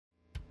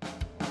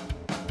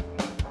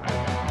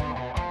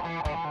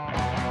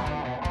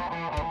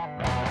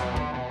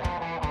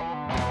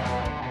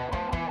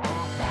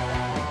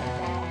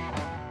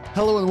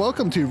Hello and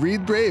welcome to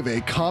Read Brave,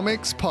 a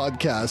comics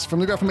podcast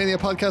from the Graphomania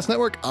Podcast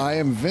Network. I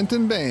am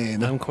Vinton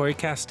Bain. I'm Cory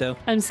Casto.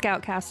 I'm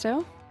Scout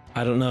Casto.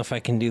 I don't know if I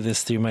can do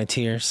this through my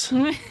tears.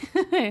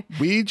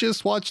 We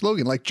just watched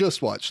Logan, like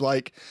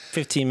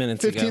 15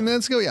 minutes ago. 15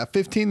 minutes ago? Yeah,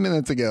 15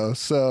 minutes ago.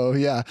 So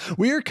yeah,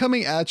 we are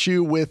coming at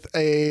you with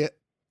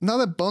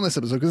not a bonus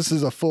episode because this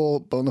is a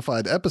full bona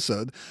fide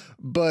episode,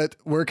 but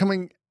we're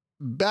coming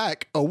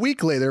back a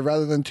week later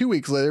rather than 2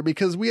 weeks later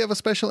because we have a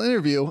special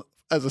interview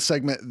as a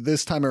segment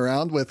this time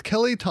around with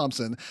Kelly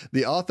Thompson,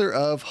 the author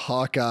of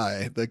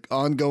Hawkeye, the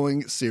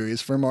ongoing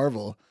series for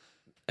Marvel.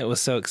 It was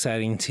so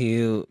exciting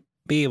to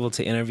be able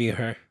to interview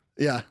her.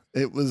 Yeah,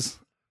 it was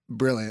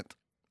brilliant.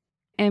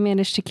 I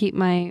managed to keep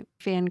my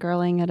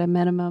fangirling at a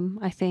minimum,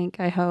 I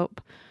hope.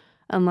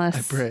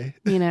 Unless, I pray.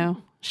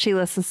 She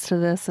listens to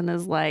this and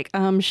is like,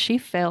 she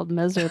failed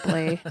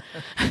miserably.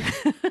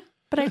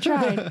 But I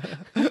tried.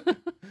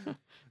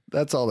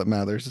 That's all that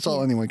matters. It's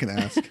all anyone can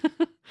ask.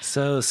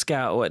 So,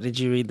 Scout, what did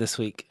you read this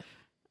week?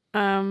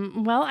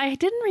 Well, I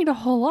didn't read a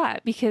whole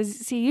lot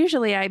because,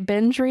 usually I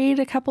binge read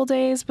a couple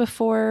days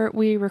before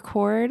we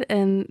record.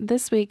 And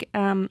this week,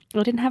 I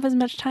didn't have as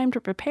much time to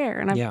prepare.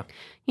 And I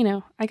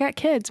got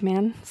kids,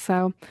 man.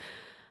 So,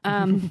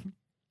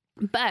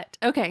 but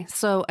okay.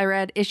 So I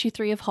read issue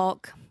 3 of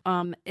Hulk.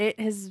 I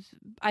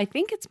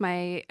think it's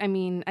my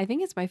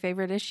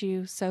favorite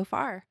issue so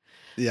far.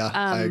 Yeah,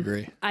 I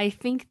agree. I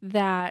think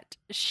that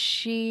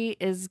she's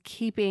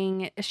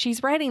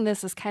writing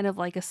this as kind of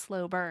like a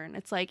slow burn.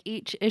 It's like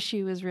each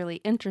issue is really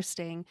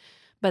interesting,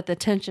 but the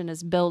tension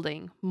is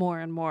building more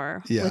and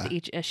more with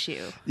each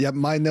issue. Yeah,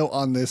 my note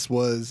on this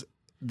was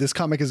this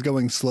comic is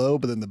going slow,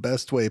 but in the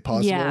best way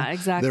possible. Yeah,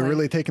 exactly. They're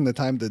really taking the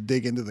time to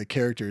dig into the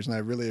characters, and I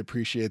really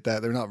appreciate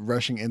that. They're not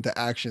rushing into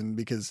action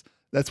because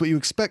that's what you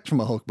expect from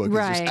a Hulk book.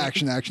 Right. It's just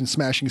action, action,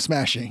 smashing,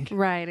 smashing.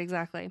 Right,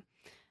 exactly.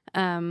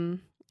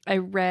 I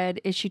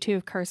read issue 2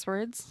 of Curse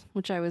Words,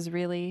 which I was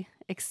really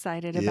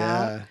excited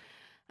about.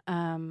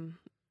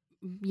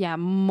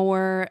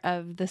 More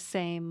of the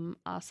same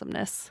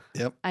awesomeness.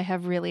 Yep. I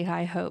have really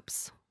high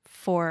hopes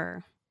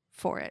for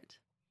it.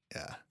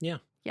 Yeah.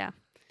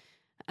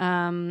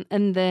 And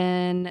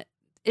then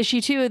issue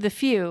 2 of The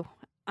Few.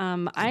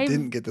 I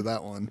didn't get to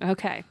that one.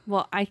 Okay.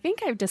 Well, I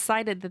think I've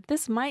decided that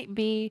this might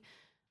be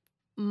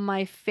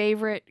my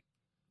favorite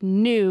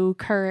new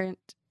current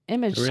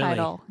image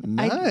title.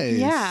 Nice.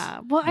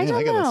 Well, I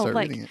don't know.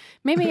 Like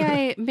maybe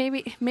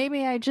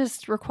it. I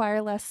just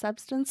require less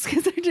substance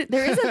because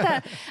there isn't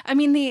that. I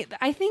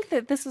think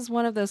that this is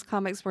one of those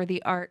comics where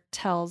the art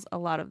tells a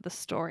lot of the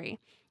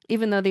story,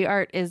 even though the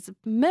art is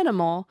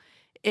minimal.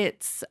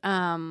 It's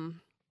there's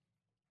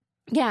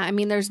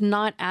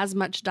not as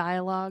much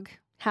dialogue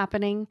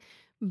happening,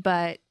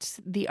 but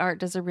the art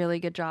does a really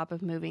good job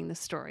of moving the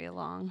story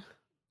along.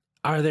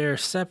 Is there a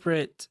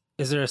separate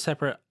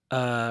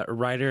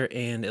writer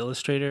and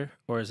illustrator,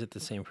 or is it the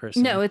same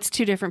person? No, it's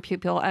two different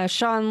people.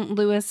 Sean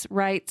Lewis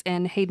writes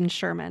and Hayden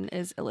Sherman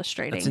is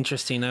illustrating. That's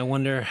interesting. I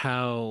wonder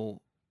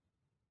how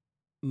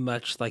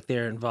much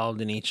they're involved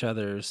in each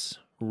other's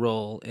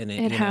role in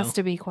it. It has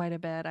to be quite a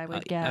bit, I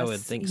would guess. I would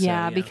think so.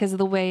 Yeah, because of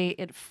the way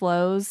it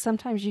flows,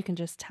 sometimes you can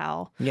just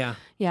tell. Yeah.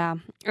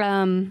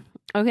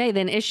 Okay,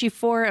 then issue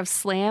 4 of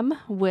Slam,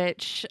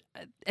 which,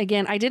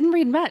 again, I didn't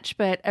read much,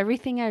 but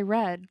everything I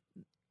read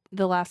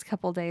the last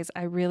couple days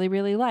I really,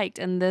 really liked.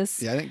 And this...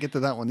 Yeah, I didn't get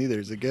to that one either.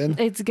 Is it good?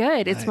 It's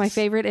good. Nice. It's my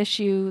favorite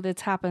issue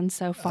that's happened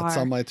so far. It's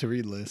on my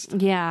to-read list.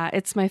 Yeah,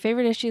 it's my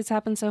favorite issue that's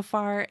happened so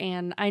far,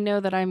 and I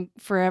know that I'm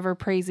forever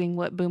praising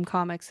what Boom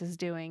Comics is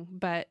doing,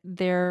 but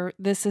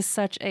this is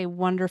such a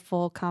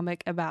wonderful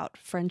comic about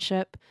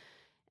friendship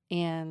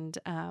and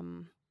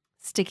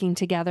sticking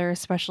together,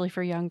 especially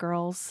for young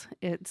girls.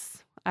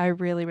 I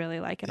really, really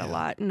like it a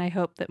lot, and I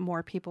hope that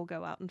more people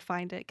go out and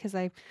find it because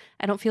I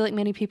don't feel like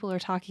many people are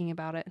talking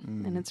about it,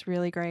 and it's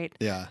really great.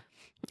 Yeah.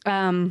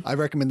 I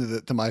recommended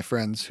it to my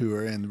friends who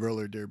are in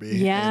roller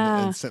derby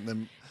and sent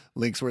them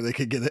links where they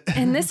could get it.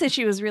 And this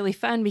issue was really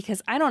fun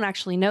because I don't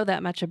actually know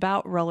that much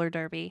about roller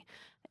derby.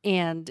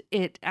 And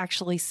it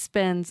actually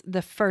spends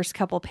the first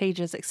couple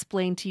pages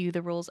explain to you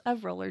the rules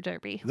of roller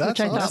derby, which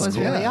I thought was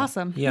really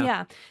awesome.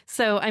 Yeah.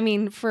 So,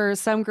 for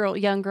some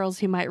young girls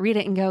who might read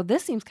it and go,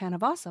 this seems kind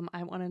of awesome.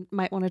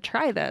 Might want to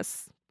try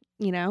this.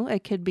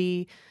 It could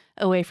be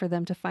a way for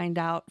them to find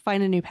a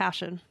new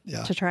passion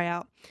to try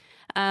out.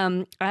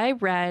 I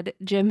read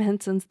Jim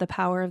Henson's The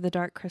Power of the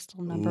Dark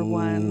Crystal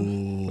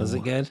 #1. Was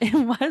it good? It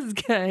was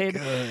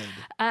good.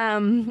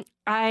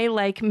 I,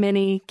 like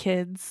many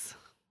kids,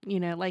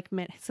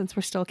 since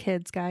we're still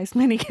kids, guys,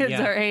 many kids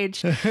our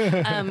age,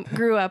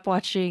 grew up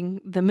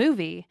watching the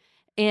movie.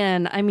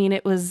 And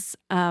it was,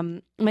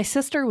 my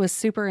sister was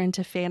super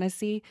into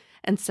fantasy.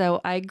 And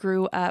so I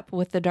grew up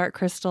with the Dark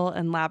Crystal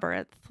and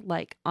Labyrinth,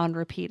 on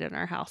repeat in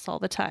our house all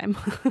the time.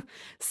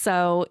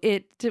 So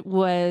it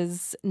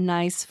was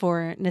nice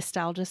for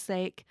nostalgia's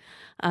sake.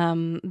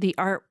 The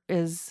art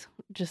is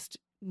just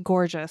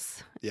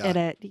gorgeous in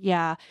it.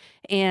 Yeah.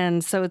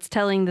 And so it's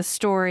telling the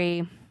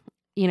story,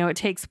 it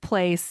takes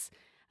place,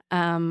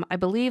 I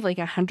believe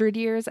 100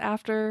 years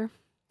after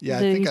Yeah, I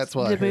think that's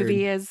what I the heard.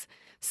 movie is.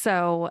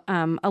 So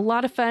a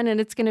lot of fun, and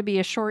it's going to be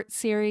a short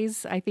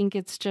series. I think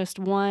it's just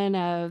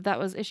that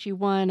was issue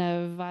 1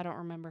 of, I don't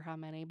remember how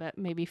many, but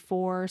maybe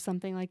 4 or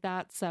something like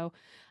that. So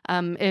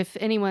if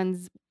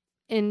anyone's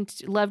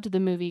loved the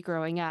movie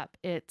growing up,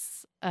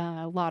 it's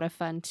a lot of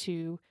fun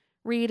to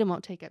read and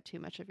won't take up too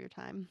much of your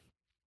time.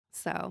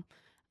 So,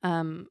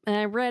 and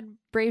I read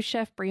Brave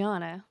Chef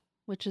Brianna,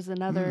 which is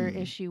another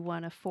issue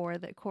 1 of 4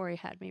 that Cory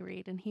had me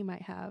read, and he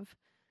might have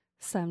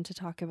some to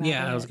talk about.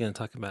 Yeah, I was going to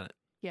talk about it.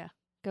 Yeah,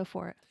 go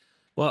for it.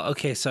 Well,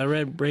 okay, so I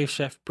read Brave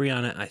Chef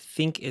Brianna. I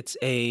think it's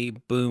a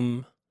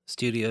Boom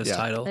Studios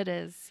title. It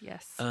is,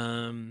 yes.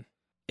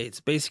 It's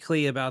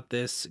basically about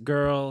this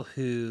girl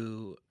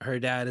who, her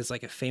dad is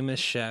like a famous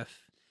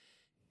chef,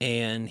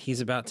 and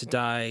he's about to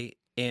die,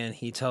 and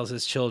he tells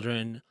his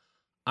children,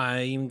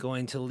 I'm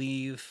going to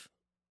leave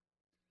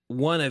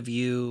one of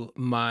you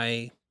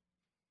my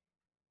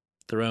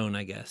throne,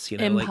 I guess. You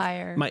know,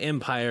 empire. Like my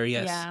empire,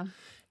 yes. Yeah.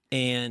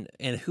 And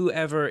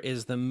whoever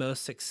is the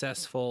most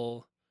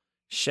successful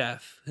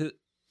chef, who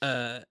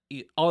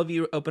all of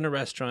you open a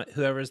restaurant,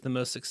 whoever is the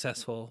most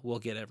successful will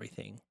get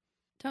everything.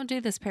 Don't do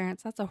this,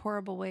 parents. That's a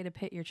horrible way to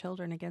pit your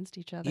children against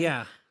each other.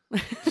 Yeah.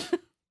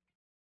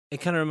 It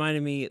kind of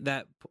reminded me,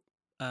 that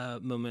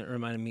moment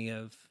reminded me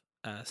of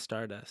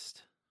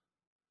Stardust,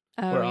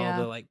 where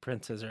all the like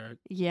princes are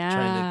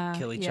trying to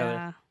kill each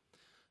other.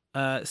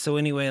 So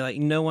anyway, like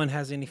no one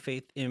has any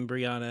faith in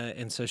Brianna,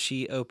 and so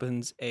she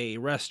opens a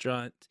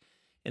restaurant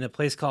in a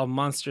place called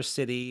Monster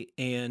City,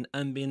 and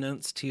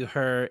unbeknownst to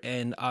her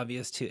and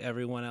obvious to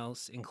everyone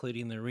else,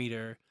 including the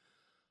reader,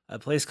 a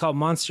place called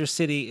Monster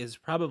City is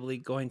probably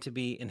going to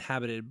be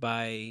inhabited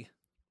by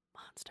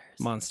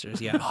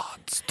monsters. Yeah.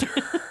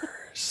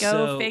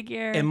 Go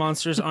figure. And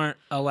monsters aren't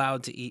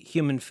allowed to eat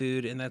human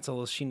food, and that's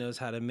all she knows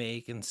how to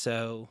make. And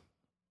so,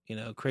 you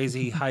know,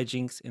 crazy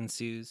hijinks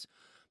ensues.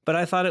 But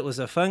I thought it was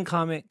a fun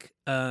comic,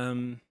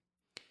 and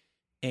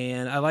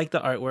I like the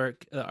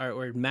artwork. The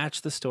artwork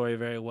matched the story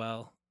very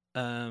well.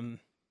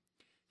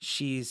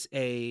 She's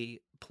a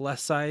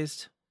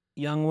plus-sized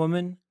young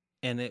woman,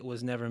 and it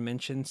was never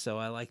mentioned, so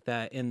I like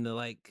that in the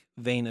like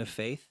vein of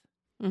Faith.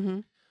 Mm-hmm.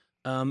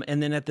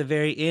 And then at the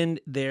very end,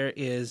 there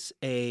is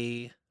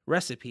a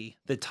recipe.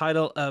 The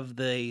title of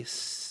the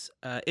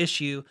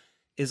issue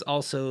is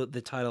also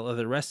the title of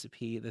the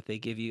recipe that they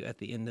give you at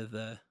the end of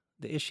the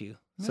issue.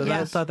 So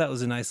I thought that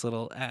was a nice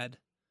little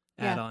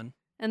add-on.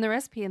 And the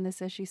recipe in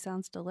this issue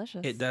sounds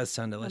delicious. It does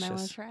sound delicious. And I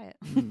want to try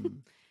it.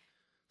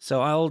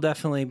 So I'll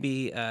definitely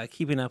be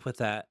keeping up with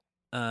that.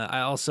 I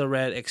also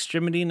read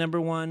Extremity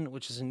 #1,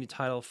 which is a new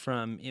title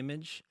from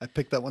Image. I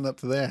picked that one up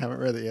today. I haven't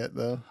read it yet,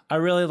 though. I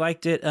really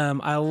liked it.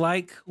 I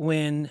like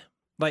when,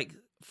 like,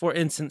 for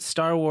instance,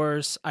 Star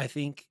Wars, I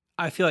feel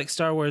like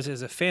Star Wars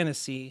is a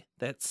fantasy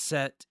that's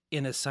set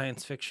in a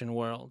science fiction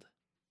world.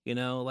 You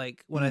know,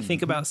 like when I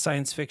think about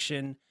science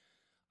fiction,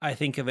 I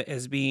think of it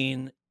as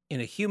being in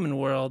a human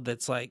world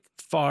that's like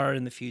far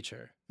in the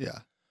future. Yeah.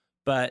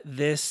 But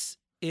this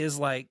is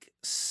like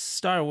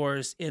Star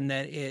Wars in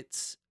that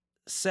it's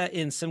set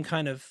in some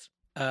kind of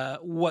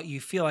what you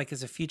feel like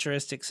is a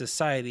futuristic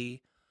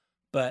society,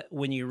 but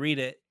when you read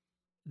it,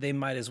 they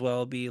might as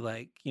well be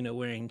like, you know,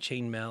 wearing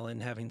chainmail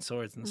and having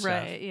swords and stuff.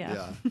 Right,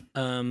 yeah.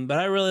 But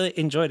I really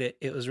enjoyed it.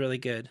 It was really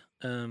good.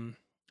 I'm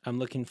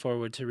looking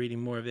forward to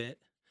reading more of it.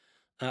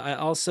 I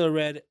also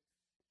read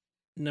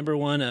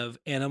 #1 of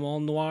Animal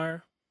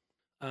Noir,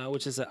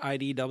 which is an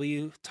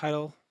IDW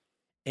title,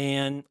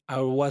 and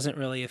I wasn't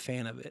really a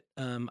fan of it.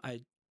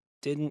 I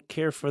didn't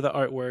care for the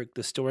artwork.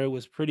 The story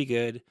was pretty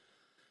good,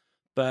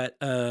 but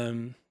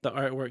the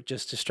artwork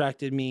just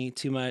distracted me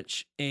too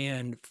much.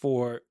 And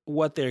for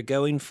what they're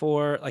going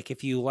for, like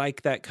if you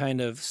like that kind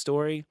of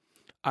story,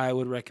 I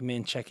would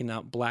recommend checking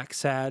out Black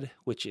Sad,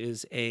 which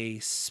is a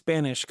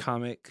Spanish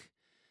comic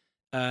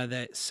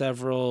that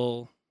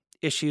several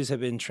issues have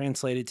been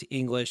translated to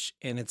English,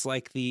 and it's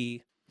like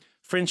the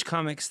French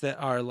comics that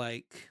are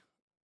like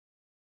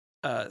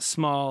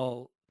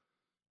small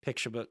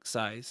picture book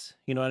size.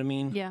 You know what I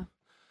mean? Yeah.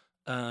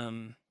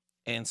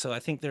 And so I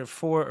think there are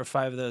 4 or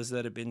 5 of those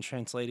that have been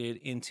translated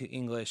into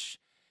English,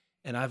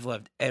 and I've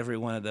loved every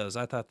one of those.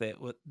 I thought that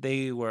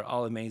they were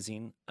all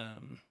amazing.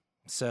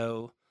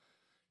 So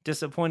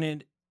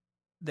disappointed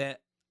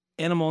that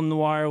Animal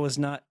Noir was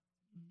not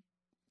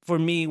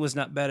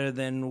better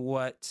than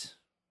what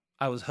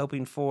I was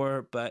hoping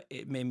for, but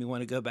it made me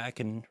want to go back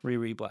and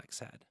reread Black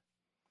Sad.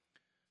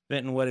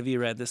 Vinton, what have you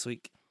read this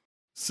week?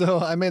 So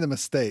I made a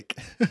mistake.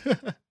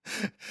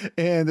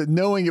 And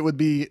knowing it would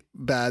be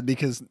bad,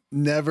 because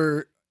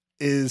never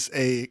is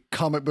a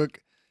comic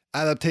book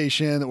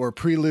adaptation or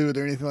prelude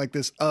or anything like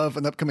this of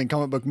an upcoming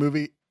comic book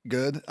movie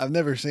good. I've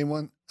never seen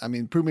one. I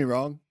mean, prove me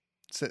wrong.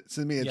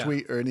 Send me a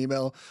tweet or an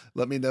email.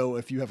 Let me know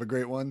if you have a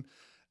great one.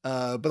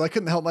 But I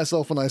couldn't help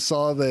myself when I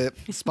saw that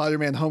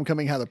Spider-Man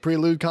Homecoming had a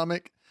prelude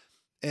comic.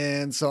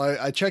 And so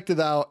I checked it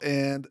out,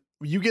 and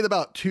you get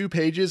about 2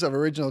 pages of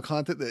original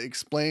content that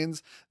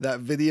explains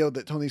that video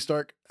that Tony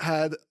Stark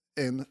had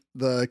in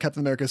the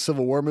Captain America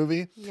Civil War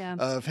movie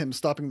of him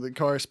stopping the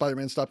car,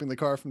 Spider-Man stopping the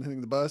car from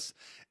hitting the bus.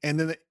 And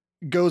then it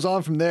goes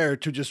on from there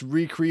to just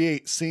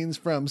recreate scenes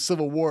from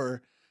Civil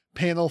War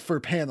panel for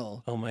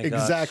panel. Oh my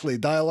gosh. Exactly.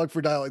 Dialogue for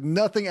dialogue.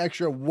 Nothing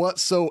extra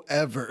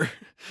whatsoever.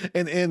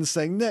 And ends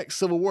saying next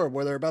Civil War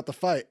where they're about to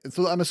fight. And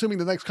so I'm assuming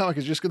the next comic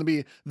is just going to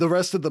be the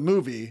rest of the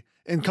movie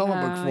in comic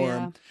book form.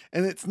 Yeah.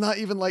 And it's not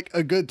even like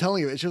a good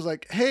telling you. It's just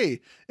like,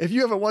 hey, if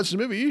you haven't watched the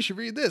movie, you should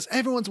read this.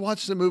 Everyone's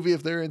watched the movie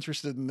if they're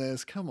interested in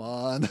this. Come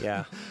on.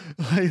 Yeah.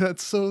 Like,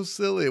 that's so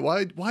silly.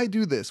 Why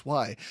do this?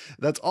 Why?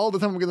 That's all the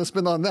time I'm going to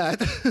spend on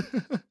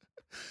that.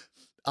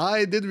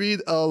 I did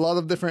read a lot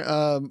of different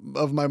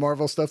of my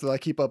Marvel stuff that I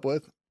keep up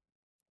with.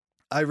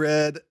 I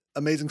read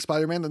Amazing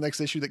Spider-Man, the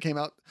next issue that came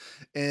out,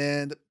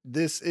 and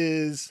this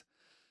is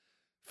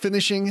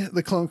finishing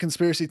the Clone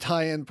Conspiracy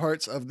tie-in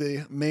parts of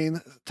the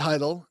main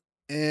title,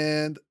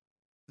 and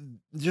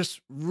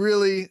just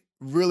really,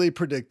 really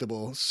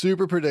predictable,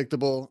 super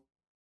predictable.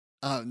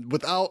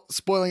 Without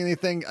spoiling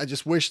anything, I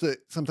just wish that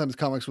sometimes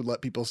comics would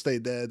let people stay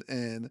dead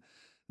and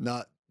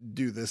not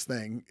do this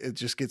thing. It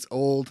just gets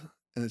old.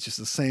 And it's just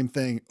the same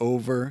thing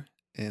over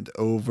and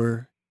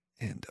over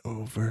and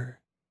over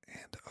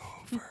and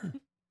over.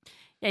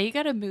 Yeah, you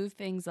got to move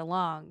things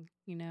along,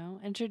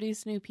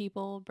 introduce new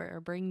people or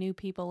bring new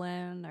people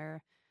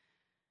in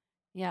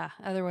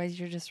otherwise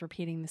you're just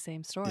repeating the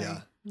same story.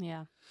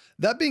 Yeah.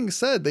 That being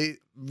said, they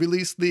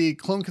released the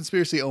Clone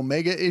Conspiracy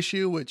Omega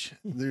issue, which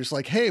there's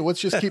like, hey,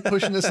 let's just keep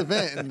pushing this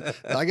event. And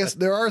I guess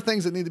there are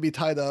things that need to be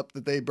tied up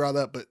that they brought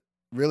up, but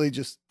really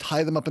just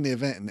tie them up in the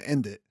event and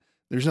end it.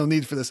 There's no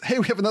need for this. Hey,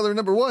 we have another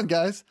number one,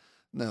 guys.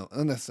 No,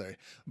 unnecessary.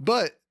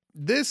 But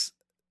this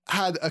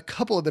had a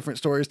couple of different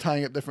stories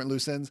tying up different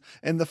loose ends.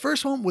 And the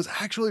first one was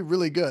actually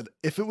really good.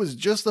 If it was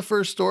just the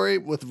first story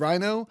with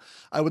Rhino,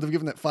 I would have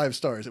given it 5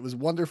 stars. It was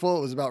wonderful.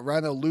 It was about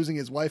Rhino losing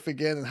his wife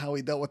again and how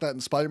he dealt with that,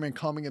 and Spider-Man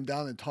calming him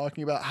down and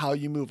talking about how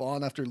you move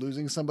on after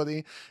losing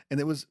somebody. And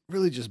it was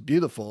really just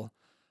beautiful.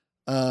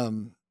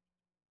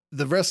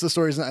 The rest of the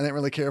stories I didn't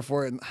really care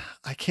for, and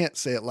I can't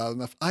say it loud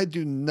enough. I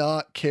do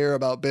not care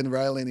about Ben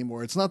Reilly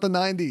anymore. It's not the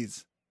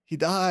 90s. He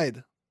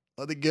died.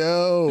 Let it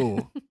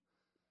go.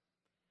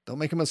 Don't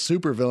make him a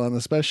supervillain,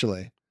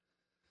 especially.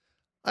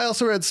 I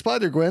also read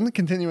Spider-Gwen,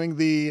 continuing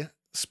the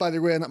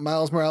Spider-Gwen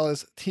Miles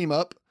Morales team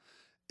up.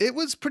 It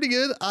was pretty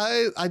good.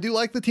 I do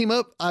like the team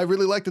up. I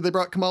really liked that they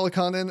brought Kamala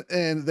Khan in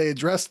and they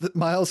addressed that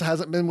Miles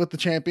hasn't been with the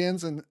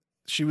champions, and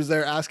she was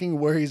there asking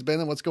where he's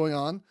been and what's going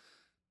on.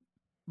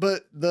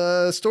 But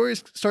the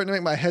story's starting to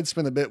make my head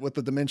spin a bit with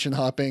the dimension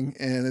hopping,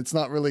 and it's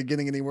not really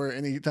getting anywhere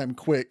anytime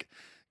quick,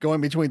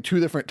 going between 2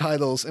 different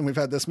titles, and we've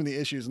had this many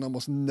issues and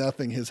almost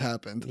nothing has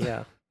happened.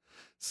 Yeah.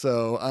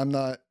 So I'm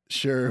not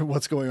sure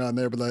what's going on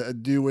there, but I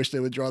do wish they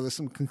would draw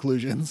some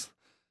conclusions.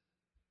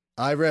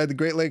 I read the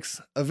Great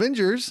Lakes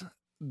Avengers,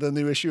 the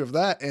new issue of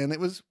that, and it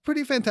was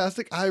pretty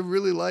fantastic. I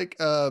really like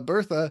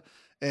Bertha,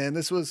 and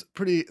this was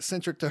pretty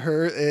centric to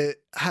her.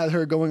 It had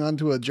her going on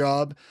to a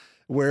job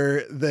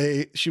where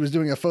she was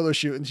doing a photo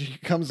shoot, and she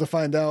comes to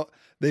find out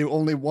they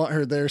only want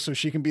her there so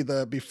she can be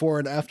the before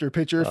and after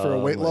picture for a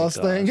weight loss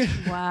thing.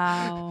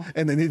 Wow.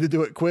 And they need to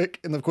do it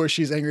quick. And of course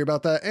she's angry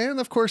about that. And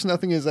of course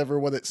nothing is ever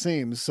what it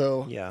seems.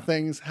 So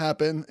things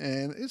happen,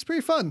 and it's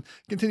pretty fun.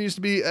 Continues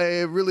to be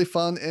a really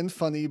fun and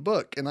funny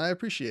book, and I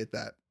appreciate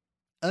that.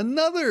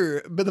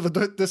 Another bit of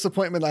a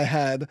disappointment I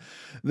had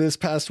this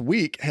past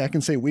week, I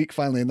can say week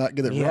finally and not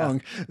get it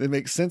wrong, it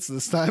makes sense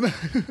this time,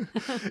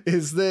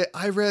 is that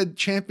I read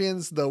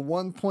Champions, the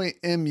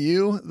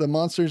 1.MU, the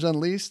Monsters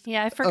Unleashed.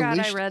 Yeah, I forgot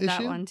I read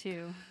that one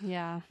too.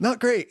 Yeah. Not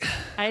great.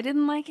 I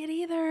didn't like it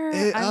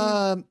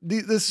either.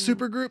 This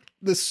super group,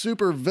 this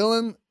super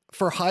villain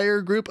for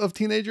hire group of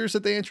teenagers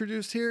that they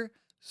introduced here,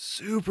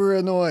 super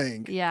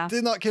annoying. Yeah.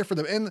 Did not care for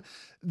them. And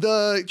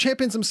the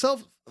Champions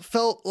themselves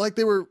felt like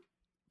they were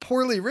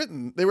poorly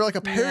written. They were like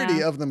a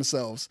parody of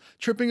themselves,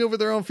 tripping over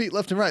their own feet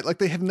left and right, like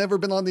they have never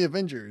been on the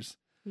Avengers.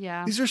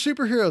 Yeah. These are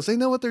superheroes. They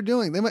know what they're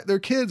doing. They're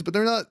kids, but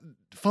they're not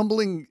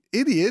fumbling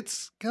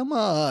idiots. Come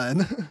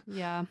on.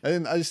 Yeah.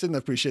 I just didn't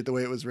appreciate the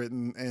way it was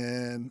written,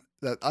 and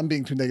that I'm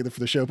being too negative for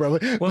the show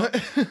probably. Well,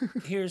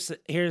 here's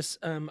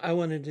I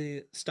wanted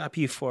to stop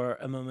you for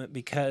a moment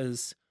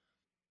because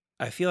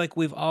I feel like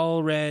we've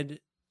all read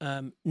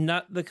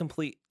not the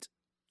complete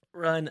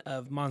run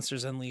of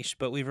Monsters Unleashed,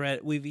 but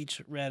we've each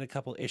read a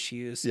couple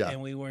issues,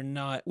 and we were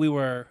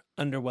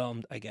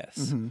underwhelmed, I guess.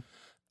 Mm-hmm.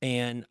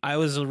 And I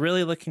was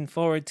really looking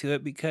forward to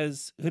it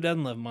because who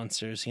doesn't love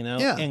monsters,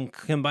 And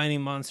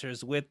combining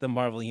monsters with the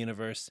Marvel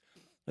Universe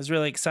was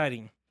really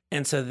exciting.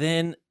 And so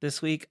then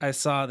this week I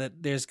saw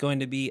that there's going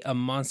to be a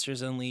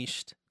Monsters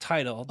Unleashed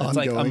title that's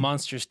ongoing. Like a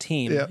Monsters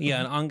team. Yeah,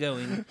 an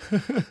ongoing.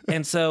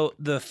 And so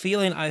the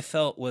feeling I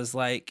felt was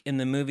like in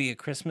the movie A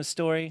Christmas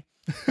Story,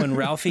 when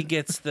Ralphie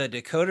gets the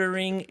decoder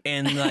ring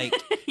and like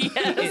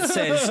it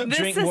says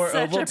drink more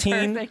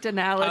Ovaltine. Perfect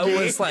analogy.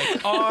 I was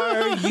like,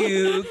 are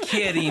you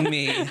kidding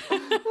me?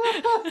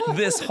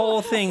 This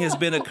whole thing has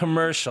been a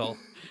commercial.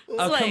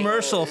 a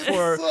commercial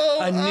for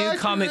a new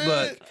comic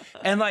book.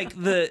 And like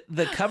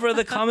the cover of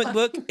the comic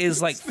book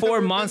is like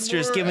four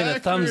monsters giving a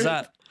thumbs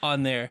up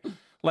on there.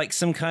 Like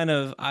some kind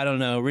of, I don't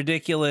know,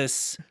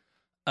 ridiculous,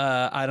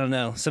 I don't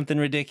know, something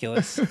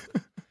ridiculous.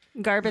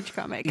 Garbage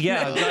comic.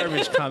 Yeah,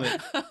 garbage comic.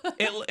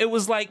 It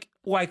was like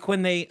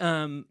when they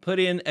put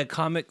in a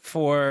comic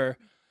for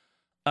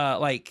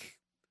like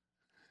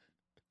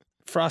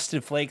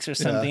Frosted Flakes or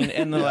something,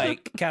 and the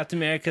like Captain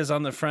America's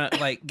on the front,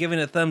 like giving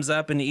a thumbs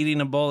up and eating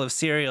a bowl of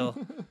cereal.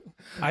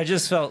 I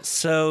just felt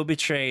so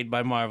betrayed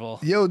by Marvel.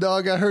 Yo,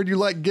 dog, I heard you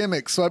like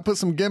gimmicks, so I put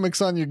some gimmicks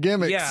on your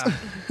gimmicks. Yeah.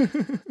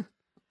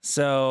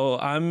 So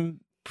I'm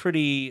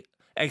pretty,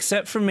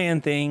 except for Man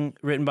Thing,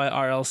 written by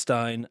R.L.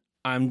 Stein,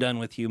 I'm done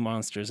with you,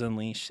 Monsters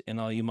Unleashed, and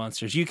all you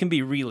monsters. You can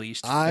be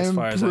released. As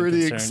far as I'm pretty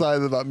concerned.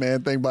 excited about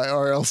Man Thing by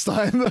R.L.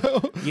 Stein,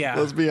 though. Yeah.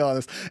 Let's be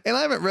honest. And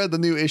I haven't read the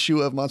new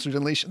issue of Monsters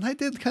Unleashed, and I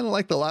did kind of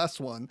like the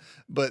last one,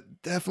 but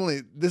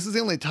definitely this is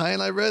the only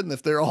tie-in I read, and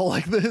if they're all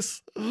like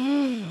this...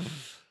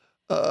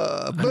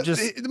 but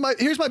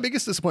here's my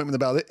biggest disappointment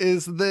about it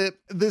is that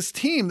this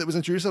team that was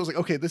introduced, I was like,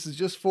 okay, this is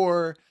just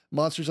for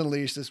Monsters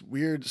Unleashed, this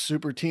weird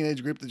super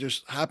teenage group that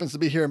just happens to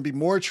be here and be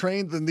more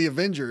trained than the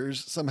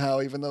Avengers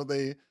somehow, even though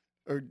they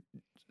are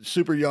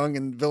super young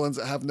and villains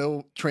that have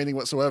no training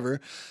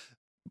whatsoever.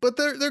 But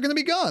they're going to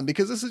be gone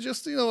because this is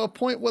just, a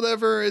point,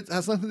 whatever. It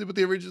has nothing to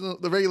do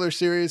with the regular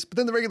series. But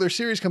then the regular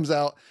series comes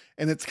out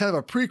and it's kind of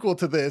a prequel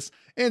to this,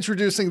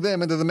 introducing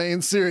them into the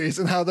main series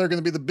and how they're going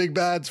to be the big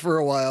bads for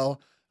a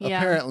while,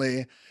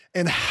 apparently.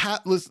 And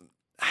half,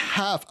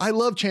 I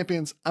love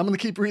Champions. I'm going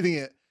to keep reading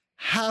it.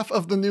 Half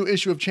of the new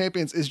issue of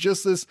Champions is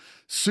just this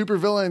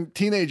supervillain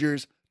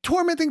teenagers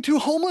tormenting two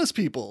homeless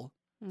people.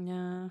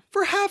 Yeah.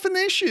 For half an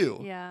issue.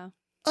 Yeah.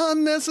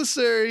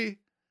 Unnecessary.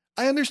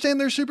 I understand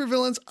they're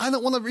supervillains. I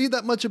don't want to read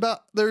that much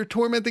about their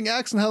tormenting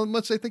acts and how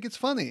much they think it's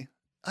funny.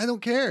 I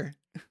don't care.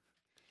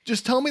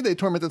 Just tell me they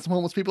tormented some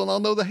homeless people and I'll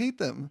know to hate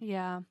them.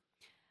 Yeah.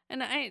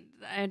 And I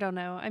don't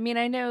know. I mean,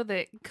 I know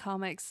that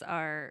comics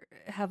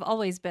have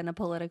always been a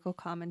political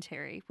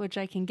commentary, which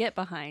I can get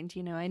behind.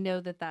 I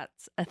know that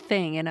that's a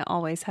thing and it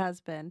always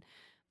has been.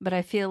 But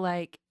I feel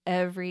like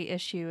every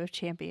issue of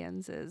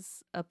Champions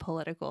is a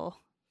political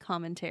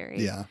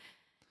commentary. Yeah.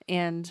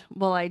 And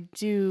while I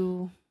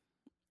do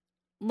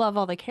love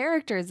all the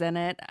characters in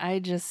it,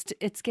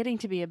 it's getting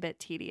to be a bit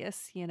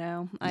tedious,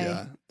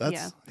 Yeah.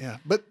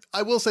 But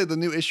I will say the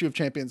new issue of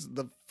Champions,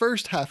 the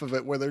first half of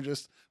it where they're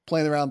just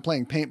playing around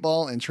playing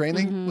paintball and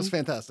training was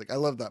fantastic. I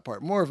love that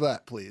part. More of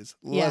that, please.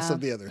 Less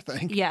of the other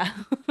thing. Yeah.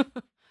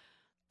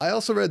 I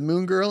also read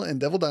Moon Girl and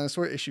Devil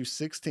Dinosaur issue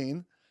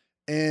 16,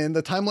 and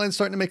the timeline's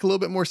starting to make a little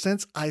bit more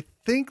sense. I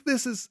think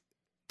this is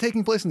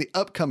taking place in the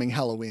upcoming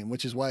Halloween,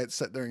 which is why it's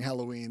set during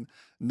Halloween,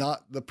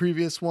 not the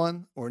previous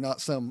one or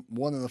not some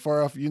one in the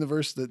far off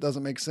universe that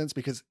doesn't make sense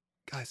because,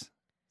 guys,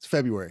 it's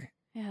February.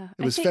 Yeah.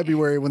 It was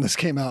February when this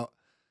came out.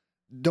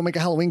 Don't make a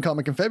Halloween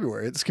comic in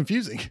February. It's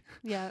confusing.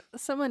 Yeah.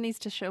 Someone needs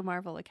to show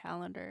Marvel a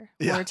calendar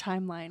or a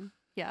timeline.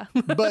 Yeah.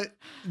 But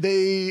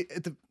they,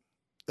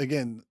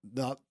 again,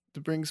 not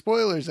to bring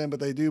spoilers in, but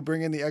they do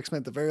bring in the X-Men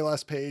at the very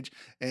last page,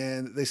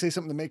 and they say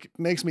something that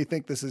makes me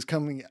think this is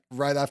coming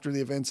right after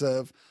the events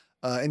of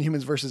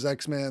Inhumans versus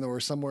X-Men or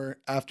somewhere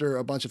after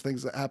a bunch of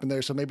things that happened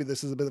there. So maybe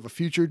this is a bit of a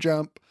future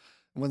jump.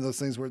 One of those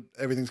things where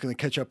everything's going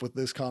to catch up with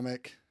this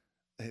comic.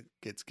 It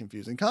gets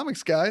confusing.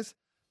 Comics, guys.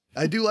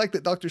 I do like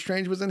that Doctor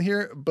Strange was in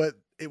here, but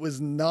it was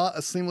not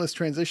a seamless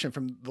transition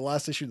from the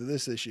last issue to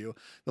this issue.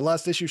 The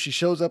last issue, she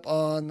shows up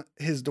on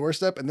his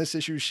doorstep, and this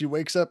issue, she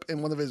wakes up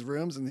in one of his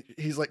rooms, and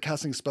he's like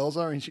casting spells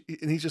on her,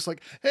 and he's just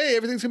like, hey,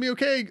 everything's going to be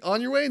okay. On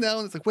your way now.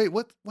 And it's like, wait,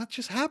 what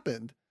just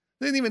happened?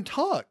 They didn't even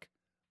talk.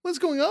 What's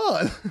going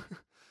on?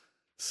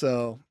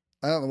 So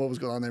I don't know what was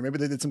going on there. Maybe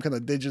they did some kind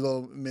of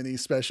digital mini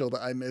special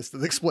that I missed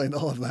that explained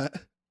all of that.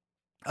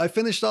 I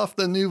finished off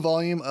the new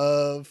volume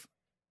of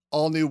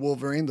All New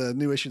Wolverine. The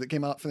new issue that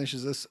came out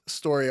finishes this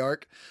story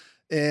arc.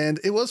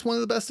 And it was one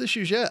of the best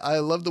issues yet. I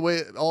love the way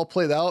it all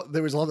played out.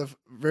 There was a lot of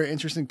very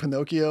interesting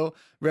Pinocchio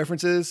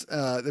references.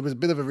 There was a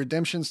bit of a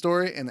redemption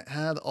story, and it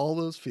had all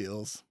those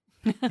feels.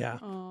 Yeah.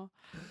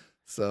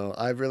 So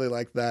I really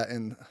liked that.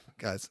 And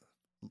guys,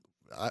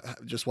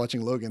 just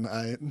watching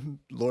Logan,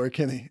 Laura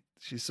Kinney,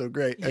 she's so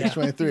great. Yeah.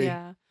 X-23.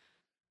 Yeah.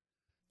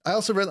 I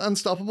also read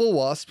Unstoppable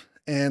Wasp,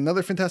 and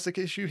another fantastic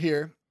issue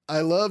here.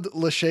 I loved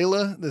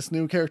LaShayla, this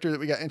new character that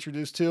we got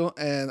introduced to,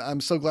 and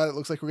I'm so glad it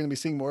looks like we're going to be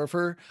seeing more of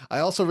her. I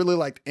also really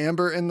liked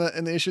Amber in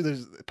the issue.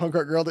 There's a punk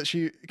rock girl that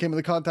she came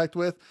into contact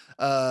with.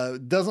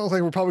 Doesn't look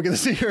like we're probably going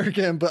to see her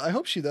again, but I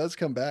hope she does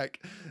come back.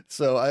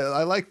 So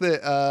I like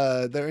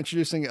that they're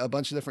introducing a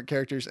bunch of different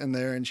characters in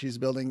there, and she's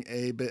building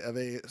a bit of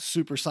a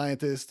super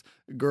scientist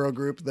girl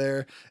group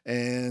there.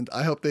 And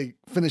I hope they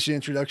finish the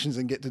introductions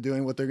and get to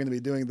doing what they're going to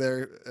be doing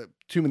there.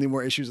 Too many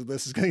more issues of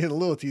this is going to get a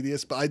little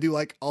tedious, but I do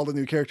like all the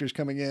new characters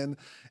coming in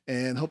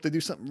and hope they do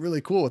something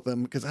really cool with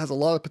them because it has a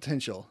lot of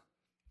potential.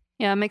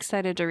 Yeah, I'm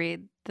excited to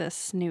read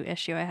this new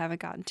issue. I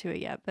haven't gotten to it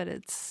yet, but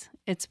it's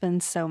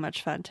been so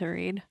much fun to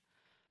read.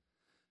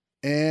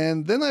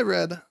 And then I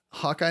read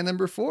Hawkeye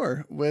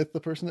 #4 with the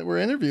person that we're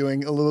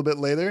interviewing a little bit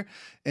later,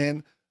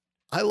 and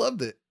I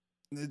loved it.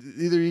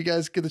 Either of you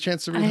guys get a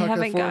chance to read Hawkeye 4? I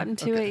haven't gotten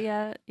to it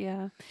yet.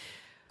 Yeah.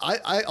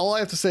 I all I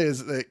have to say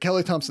is that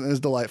Kelly Thompson is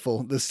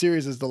delightful. The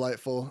series is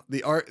delightful.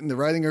 The art and the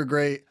writing are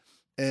great,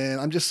 and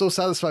I'm just so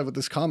satisfied with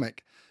this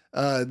comic.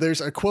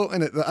 There's a quote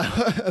in it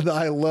that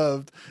I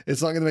loved.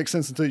 It's not going to make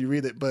sense until you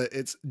read it, but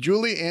it's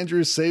Julie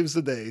Andrews saves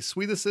the day.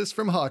 Sweet assist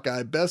from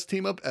Hawkeye. Best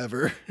team up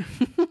ever.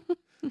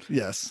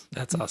 Yes.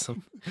 That's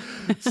awesome.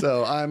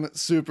 So I'm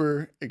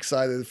super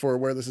excited for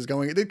where this is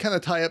going. It did kind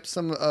of tie up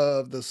some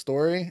of the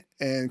story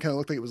and kind of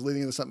looked like it was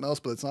leading into something else,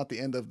 but it's not the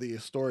end of the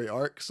story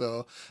arc.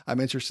 So I'm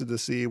interested to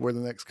see where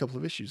the next couple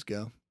of issues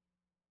go.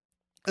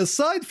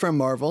 Aside from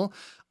Marvel,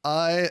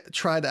 I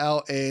tried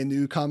out a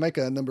new comic,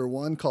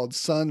 #1 called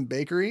Sun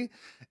Bakery.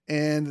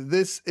 And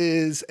this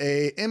is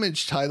a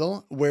Image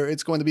title where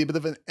it's going to be a bit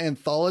of an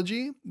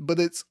anthology, but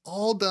it's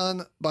all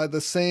done by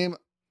the same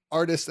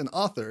artist and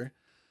author.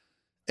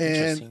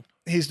 And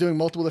he's doing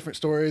multiple different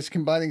stories,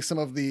 combining some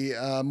of the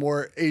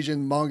more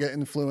Asian manga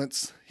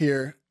influence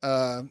here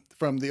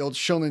from the old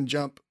Shonen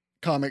Jump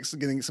comics,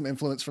 getting some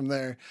influence from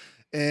there.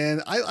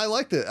 And I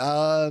liked it.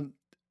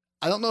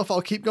 I don't know if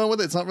I'll keep going with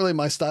it. It's not really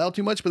my style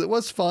too much, but it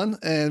was fun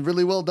and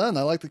really well done.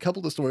 I liked a couple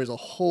of the stories a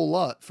whole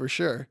lot for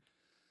sure.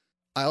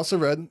 I also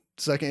read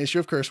the second issue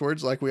of Curse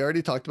Words, like we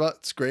already talked about.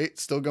 It's great.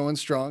 Still going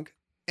strong.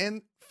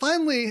 And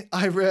finally,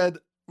 I read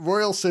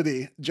Royal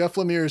City, Jeff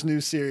Lemire's new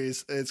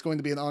series. It's going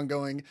to be an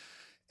ongoing,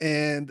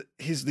 and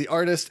he's the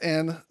artist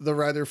and the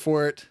writer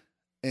for it.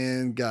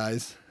 And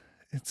guys,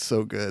 it's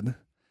so good.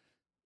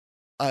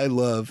 I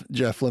love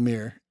Jeff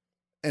Lemire,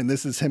 and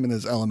this is him in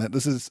his element.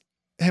 This is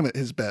him at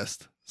his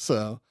best.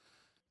 So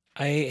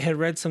I had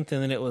read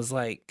something that it was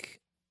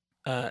like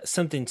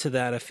something to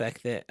that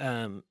effect that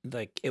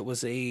like it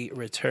was a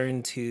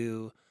return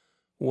to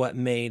what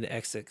made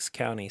Essex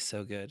County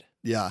so good.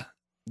 Yeah,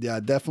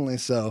 definitely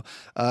so.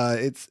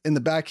 It's in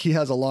the back. He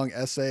has a long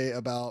essay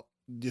about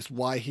just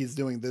why he's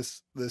doing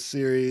this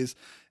series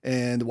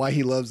and why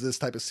he loves this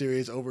type of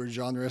series over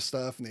genre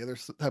stuff and the other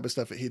type of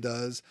stuff that he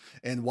does,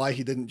 and why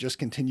he didn't just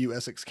continue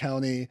Essex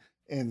County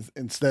and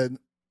instead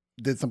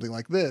did something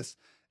like this.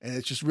 And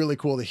it's just really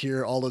cool to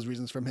hear all those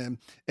reasons from him.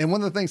 And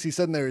one of the things he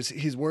said in there is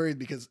he's worried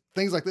because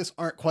things like this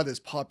aren't quite as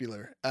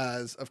popular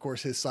as, of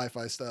course, his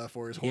sci-fi stuff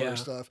or his horror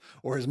stuff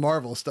or his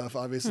Marvel stuff,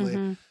 obviously.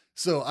 Mm-hmm.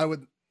 So I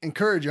would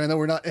encourage you, I know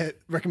we're not at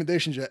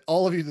recommendations yet,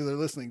 all of you that are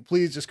listening,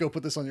 please just go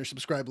put this on your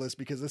subscribe list,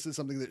 because this is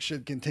something that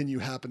should continue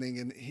happening.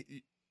 And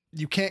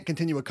you can't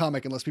continue a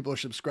comic unless people are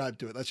subscribed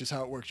to it. That's just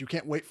how it works. You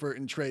can't wait for it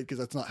in trade because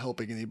that's not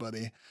helping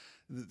anybody.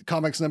 The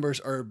comics numbers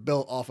are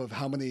built off of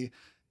how many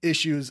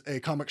issues a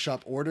comic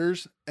shop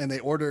orders, and they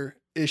order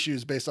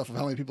issues based off of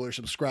how many people are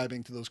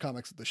subscribing to those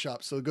comics at the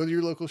shop. So go to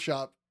your local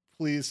shop,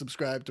 please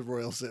subscribe to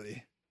Royal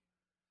City.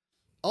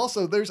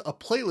 Also, there's a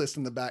playlist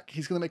in the back.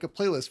 He's going to make a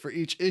playlist for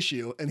each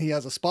issue, and he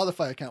has a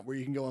Spotify account where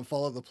you can go and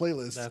follow the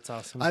playlist. That's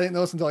awesome. I didn't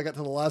notice until I got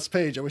to the last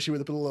page. I wish he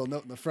would have put a little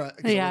note in the front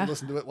because I wouldn't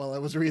listen to it while I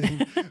was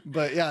reading.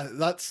 But yeah,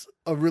 that's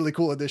a really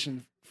cool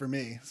addition for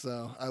me.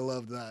 So I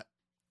loved that.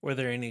 Were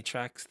there any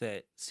tracks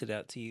that stood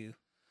out to you?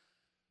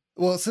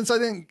 Well, since I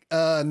didn't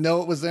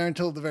know it was there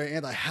until the very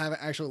end, I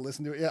haven't actually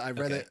listened to it yet. I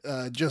read it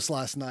just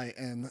last night,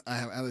 and I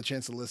haven't had a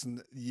chance to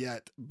listen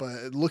yet.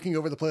 But looking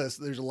over the playlist,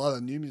 there's a lot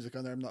of new music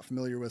on there I'm not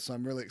familiar with, so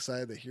I'm really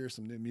excited to hear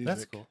some new music.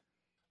 That's cool.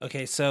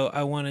 Okay, so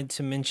I wanted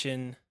to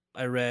mention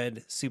I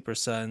read Super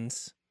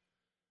Sons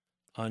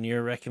on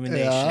your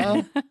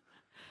recommendation. Yeah.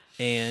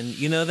 And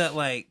you know that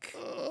like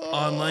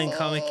online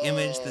comic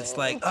image that's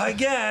like, I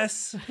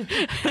guess.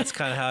 That's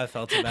kind of how I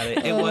felt about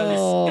it. It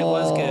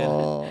was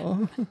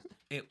good.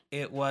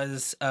 It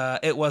was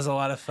a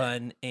lot of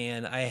fun,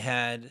 and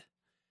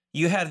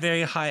you had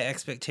very high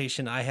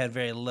expectation, I had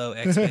very low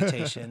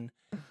expectation,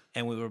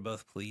 and we were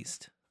both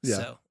pleased. Yeah.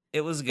 So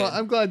it was good. Well,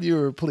 I'm glad you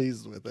were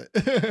pleased with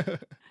it.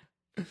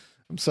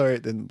 I'm sorry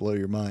it didn't blow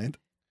your mind.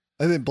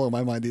 It didn't blow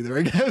my mind either,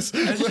 I guess.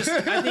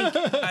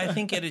 I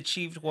think it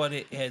achieved what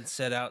it had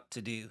set out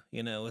to do,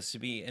 was to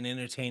be an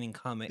entertaining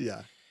comic.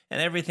 Yeah.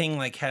 And everything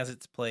like has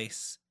its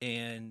place,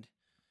 and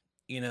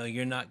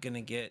you're not going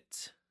to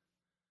get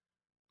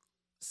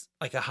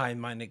like a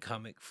high-minded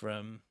comic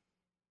from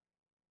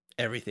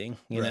everything,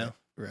 you know?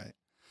 Right.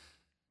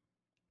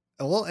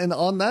 Well, and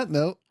on that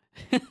note,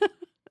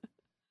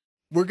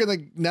 we're going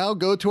to now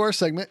go to our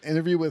segment,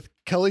 interview with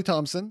Kelly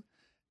Thompson.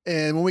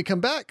 And when we come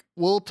back,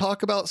 we'll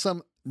talk about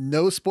some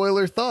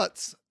no-spoiler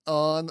thoughts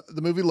on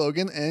the movie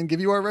Logan and give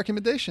you our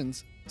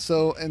recommendations.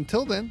 So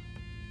until then,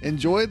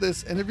 enjoy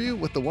this interview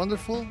with the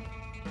wonderful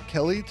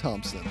Kelly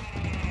Thompson.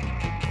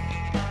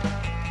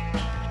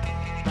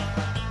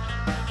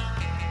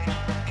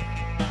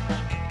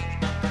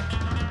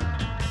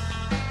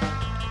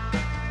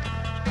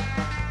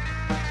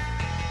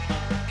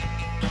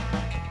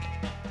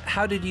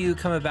 How did you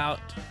come about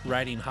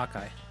writing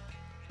Hawkeye?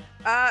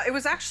 It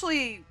was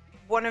actually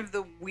one of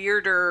the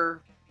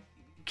weirder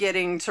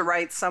getting to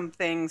write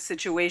something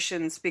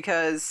situations,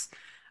 because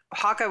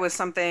Hawkeye was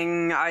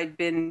something I'd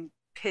been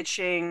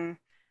pitching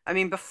I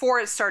mean, before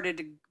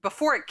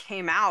it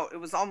came out, it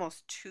was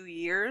almost 2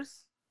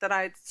 years that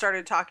I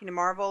started talking to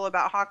Marvel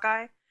about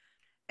Hawkeye.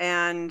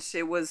 And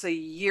it was a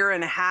year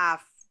and a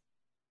half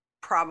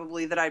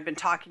probably that I'd been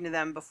talking to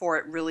them before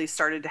it really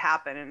started to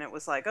happen. And it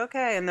was like,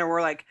 okay. And there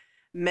were like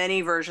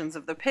many versions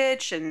of the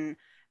pitch and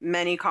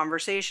many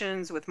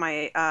conversations with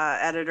my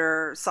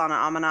editor, Sana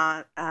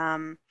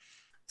Amanat.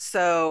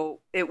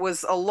 So it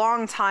was a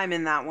long time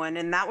in that one.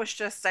 And that was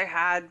just, I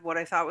had what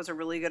I thought was a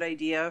really good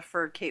idea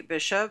for Kate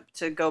Bishop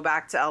to go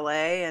back to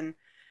LA and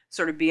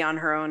sort of be on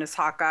her own as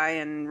Hawkeye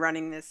and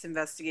running this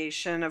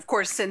investigation. Of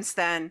course, since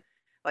then,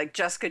 like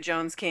Jessica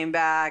Jones came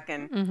back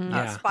and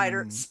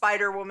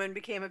Spider Woman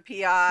became a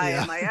PI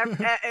and like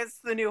it's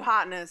the new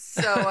hotness.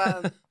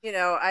 So,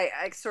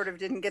 I sort of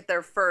didn't get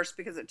there first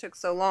because it took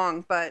so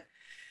long, but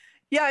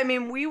yeah, I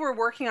mean, we were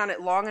working on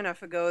it long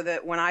enough ago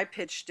that when I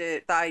pitched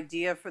it, the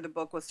idea for the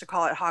book was to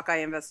call it Hawkeye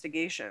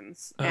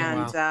Investigations.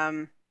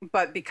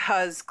 But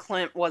because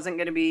Clint wasn't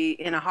going to be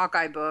in a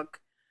Hawkeye book,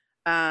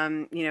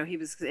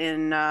 he's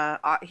in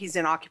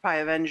Occupy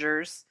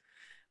Avengers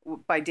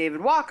by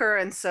David Walker,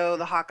 and so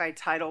the Hawkeye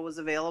title was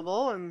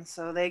available, and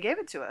so they gave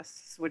it to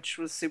us, which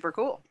was super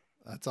cool.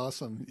 That's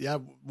awesome. Yeah,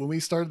 when we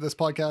started this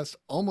podcast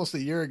almost a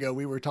year ago,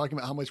 we were talking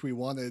about how much we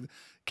wanted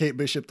Kate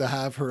Bishop to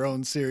have her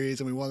own series,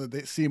 and we wanted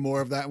to see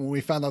more of that. And when we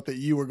found out that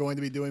you were going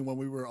to be doing one,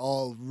 we were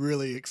all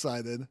really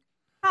excited.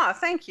 Oh,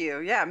 thank you.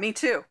 Yeah, me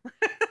too.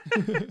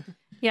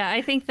 Yeah,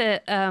 I think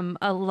that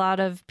a lot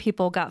of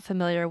people got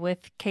familiar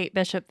with Kate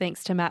Bishop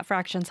thanks to Matt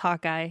Fraction's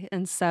Hawkeye.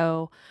 And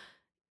so,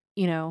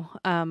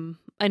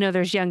 I know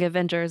there's Young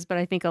Avengers, but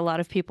I think a lot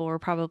of people were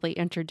probably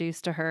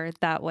introduced to her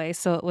that way.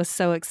 So it was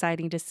so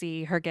exciting to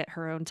see her get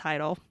her own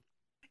title.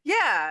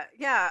 Yeah.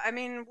 I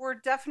mean,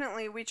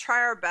 we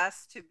try our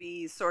best to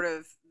be sort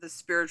of the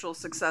spiritual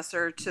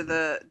successor to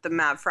the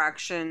Matt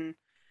Fraction,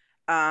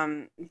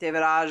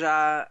 David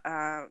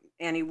Aja,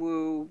 Annie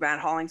Wu, Matt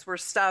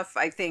Hollingsworth stuff.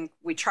 I think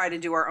we try to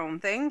do our own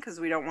thing because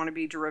we don't want to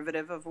be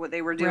derivative of what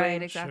they were doing.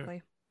 Right,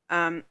 exactly.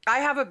 Sure. I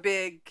have a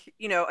big,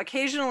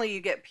 occasionally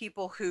you get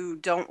people who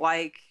don't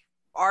like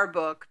our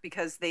book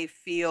because they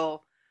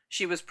feel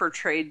she was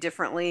portrayed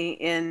differently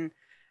in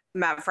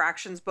Matt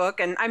Fraction's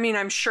book. And I mean,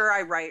 I'm sure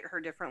I write her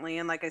differently.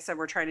 And like I said,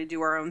 we're trying to do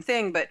our own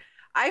thing, but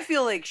I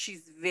feel like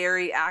she's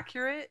very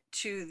accurate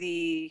to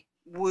the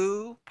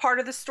Wu part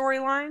of the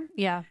storyline.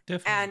 Yeah,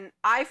 definitely. And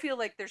I feel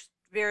like there's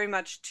very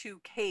much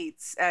two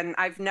Kates, and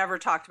I've never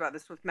talked about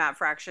this with Matt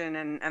Fraction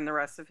and the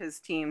rest of his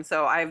team.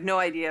 So I have no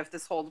idea if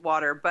this holds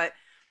water, but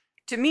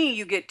to me,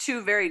 you get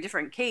two very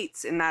different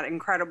Kates in that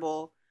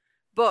incredible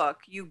book.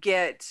 You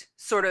get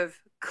sort of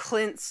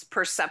Clint's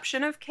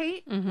perception of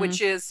Kate,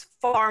 which is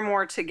far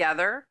more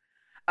together.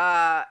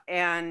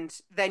 And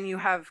then you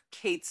have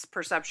Kate's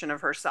perception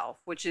of herself,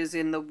 which is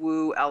in the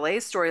Wu LA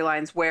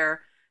storylines,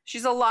 where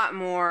she's a lot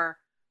more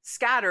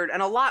scattered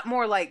and a lot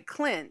more like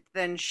Clint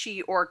than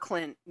she or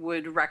Clint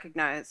would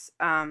recognize.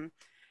 And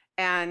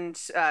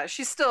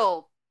she's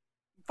still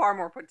far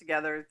more put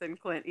together than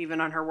Clint,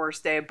 even on her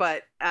worst day.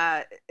 But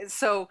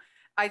so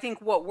I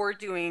think what we're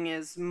doing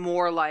is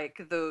more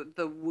like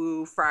the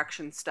Wu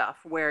Fraction stuff,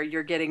 where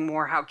you're getting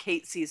more how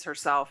Kate sees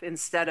herself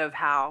instead of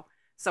how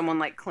someone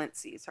like Clint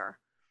sees her.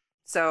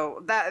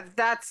 So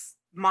that's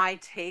my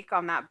take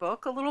on that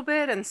book a little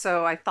bit. And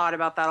so I thought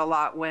about that a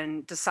lot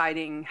when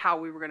deciding how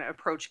we were going to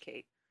approach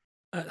Kate.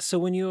 So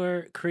when you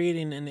were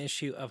creating an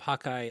issue of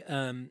Hawkeye,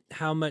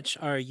 how much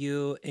are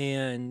you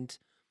and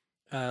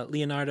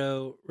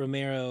Leonardo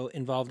Romero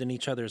involved in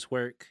each other's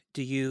work?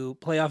 Do you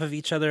play off of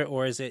each other,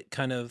 or is it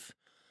kind of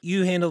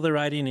you handle the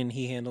writing and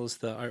he handles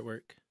the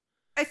artwork?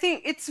 I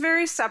think it's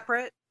very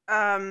separate.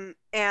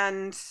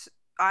 And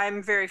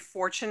I'm very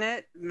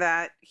fortunate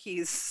that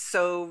he's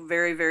so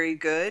very, very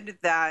good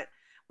that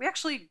we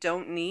actually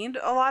don't need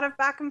a lot of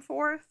back and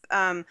forth.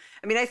 I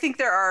mean, I think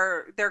there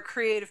are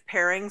creative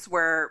pairings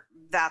where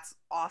that's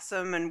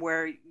awesome and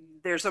where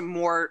there's a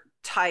more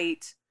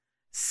tight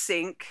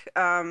sync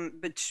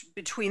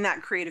between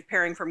that creative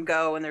pairing from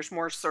Go, and there's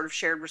more sort of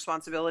shared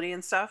responsibility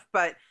and stuff.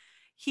 But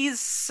he's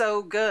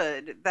so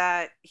good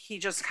that he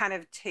just kind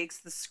of takes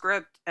the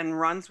script and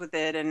runs with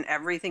it, and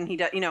everything he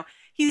does,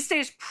 he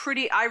stays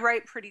I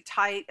write pretty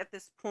tight at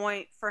this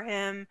point for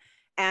him,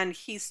 and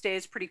he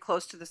stays pretty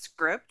close to the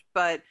script,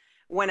 but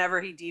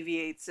whenever he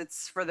deviates,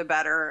 it's for the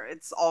better.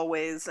 It's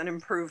always an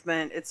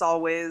improvement. It's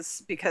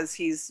always because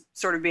he's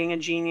sort of being a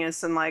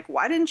genius and like,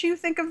 why didn't you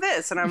think of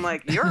this? And I'm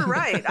like, you're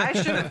right. I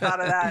should have thought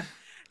of that,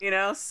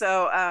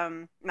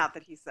 So, not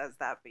that he says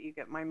that, but you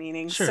get my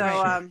meaning. Sure,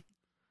 so,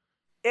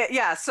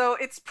 sure. So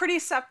it's pretty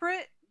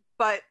separate,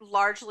 but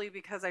largely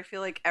because I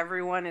feel like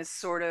everyone is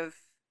sort of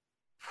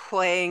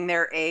playing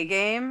their A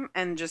game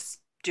and just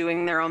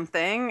doing their own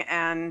thing,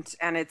 and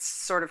it's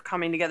sort of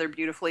coming together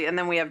beautifully. And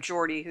then we have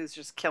Jordy, who's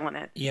just killing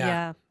it.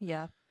 Yeah.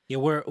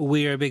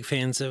 We are big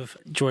fans of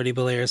Jordy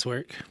Belaire's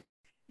work.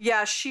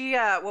 Yeah, she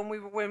when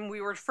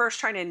we were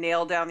first trying to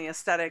nail down the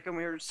aesthetic and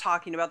we were just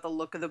talking about the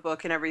look of the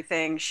book and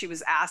everything, she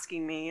was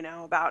asking me,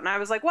 about, and I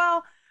was like,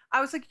 well,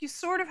 I was like, you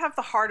sort of have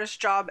the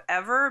hardest job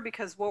ever,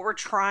 because what we're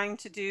trying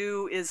to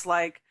do is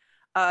like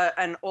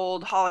an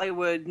old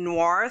Hollywood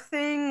noir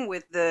thing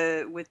with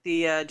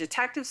the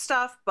detective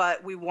stuff,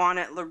 but we want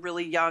it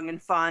really young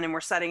and fun, and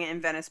we're setting it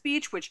in Venice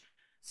Beach, which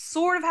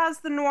sort of has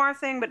the noir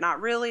thing, but not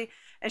really.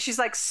 And she's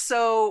like,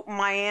 so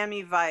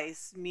Miami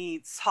Vice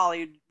meets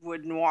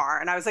Hollywood noir.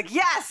 And I was like,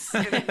 yes!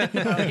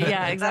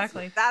 Yeah,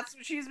 exactly. That's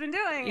what she's been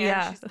doing, and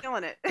Yeah. she's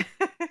killing it.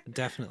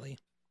 Definitely.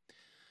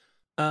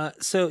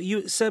 So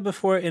you said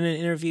before in an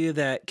interview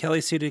that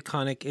Kelly Sue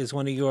DeConnick is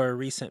one of your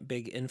recent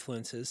big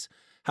influences.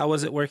 How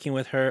was it working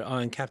with her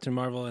on Captain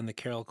Marvel and the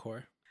Carol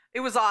Corps? It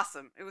was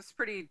awesome. It was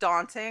pretty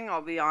daunting,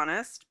 I'll be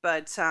honest,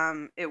 but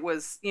it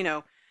was,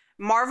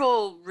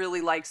 Marvel really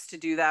likes to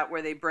do that,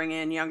 where they bring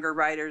in younger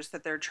writers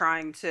that they're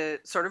trying to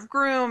sort of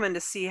groom and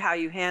to see how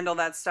you handle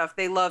that stuff.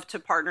 They love to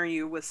partner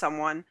you with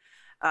someone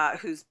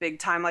who's big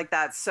time like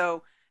that.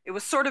 So it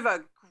was sort of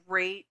a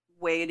great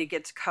way to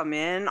get to come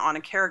in on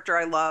a character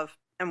I love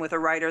and with a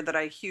writer that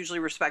I hugely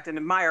respect and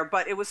admire.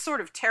 But it was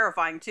sort of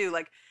terrifying too.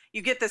 Like,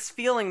 you get this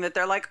feeling that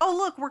they're like, oh,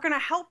 look, we're going to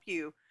help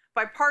you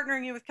by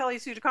partnering you with Kelly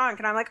Sue DeConnick.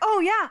 And I'm like, oh,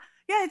 yeah,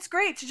 it's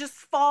great to just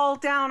fall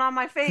down on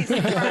my face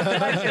in front of the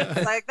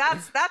budget. Like,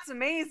 that's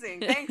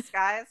amazing. Thanks,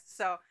 guys.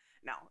 So,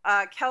 no,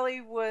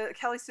 Kelly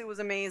Sue was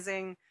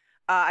amazing.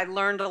 I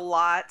learned a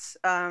lot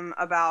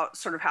about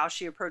sort of how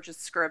she approaches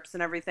scripts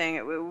and everything.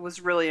 It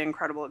was really an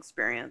incredible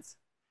experience.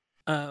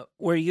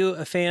 Were you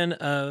a fan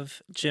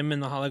of Jim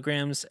and the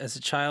Holograms as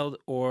a child,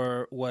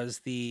 or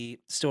was the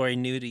story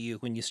new to you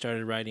when you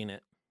started writing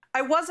it?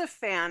 I was a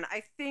fan.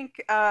 I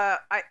think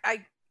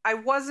I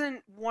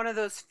wasn't one of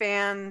those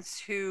fans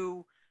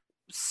who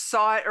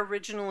saw it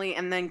originally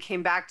and then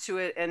came back to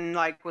it and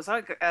like was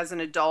like, as an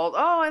adult,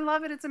 oh, I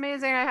love it, it's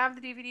amazing, I have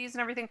the DVDs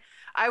and everything.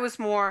 I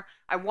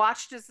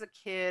watched as a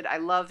kid, I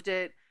loved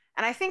it,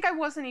 and I think I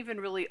wasn't even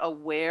really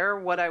aware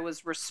what I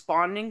was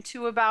responding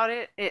to about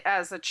it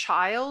as a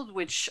child,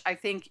 which I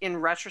think in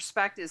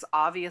retrospect is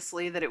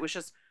obviously that it was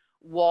just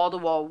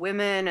wall-to-wall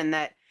women, and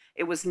that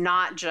it was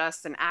not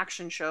just an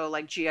action show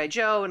like G.I.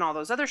 Joe and all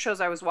those other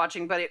shows I was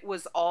watching, but it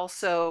was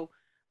also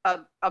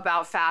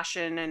about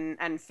fashion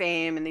and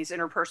fame and these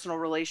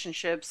interpersonal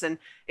relationships. And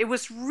it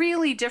was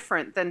really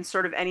different than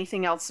sort of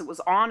anything else that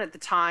was on at the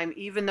time,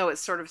 even though it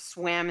sort of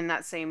swam in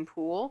that same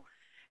pool.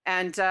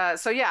 And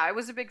so, yeah, I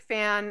was a big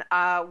fan.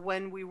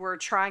 When we were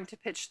trying to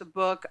pitch the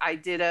book, I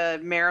did a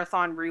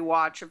marathon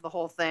rewatch of the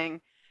whole thing.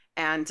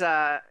 And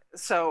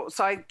so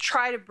I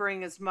try to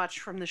bring as much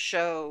from the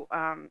show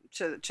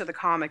to the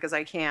comic as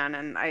I can.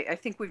 And I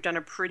think we've done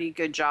a pretty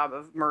good job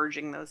of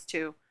merging those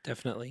two.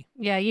 Definitely.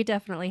 Yeah, you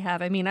definitely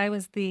have. I mean, I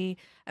was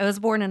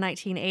born in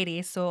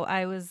 1980, so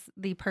I was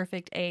the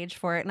perfect age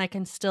for it. And I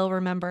can still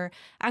remember,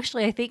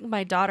 actually, I think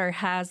my daughter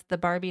has the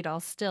Barbie doll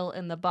still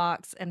in the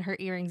box, and her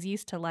earrings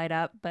used to light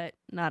up, but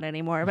not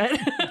anymore. But,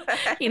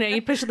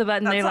 you push the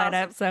button, they light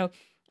up. So,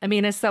 I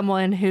mean, as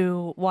someone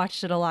who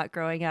watched it a lot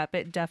growing up,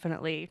 it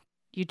definitely,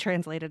 you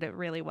translated it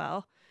really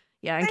well.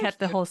 Yeah, and kept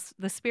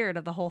the spirit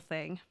of the whole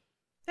thing.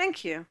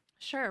 Thank you.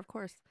 Sure, of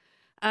course.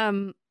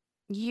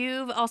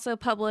 You've also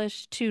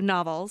published 2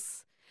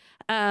 novels.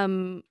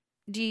 Would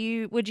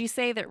you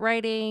say that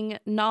writing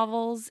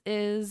novels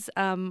is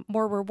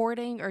more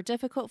rewarding or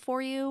difficult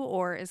for you,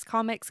 or is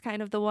comics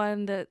kind of the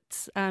one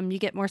that you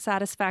get more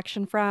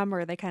satisfaction from, or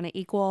are they kind of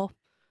equal?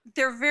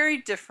 They're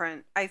very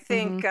different. I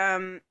think,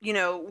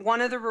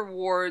 one of the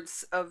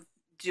rewards of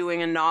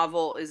doing a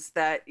novel is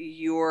that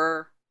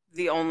you're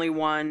the only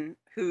one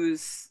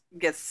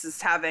gets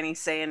to have any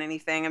say in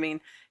anything. I mean,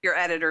 your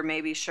editor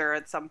may be sure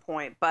at some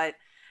point, but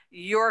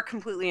you're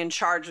completely in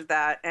charge of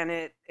that, and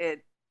it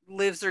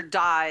lives or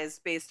dies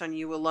based on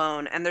you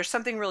alone. And there's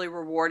something really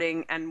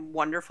rewarding and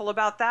wonderful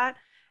about that.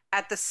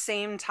 At the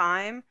same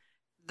time,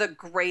 the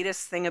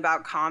greatest thing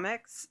about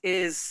comics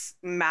is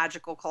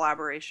magical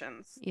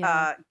collaborations.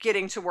 Yeah.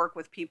 Getting to work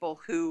with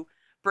people who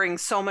bring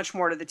so much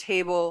more to the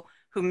table,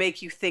 who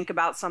make you think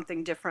about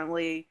something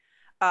differently.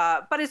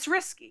 But it's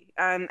risky.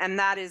 And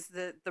that is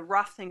the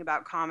rough thing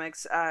about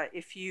comics.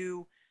 If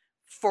you,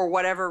 for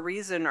whatever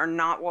reason, are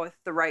not with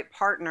the right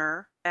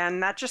partner,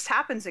 and that just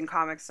happens in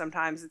comics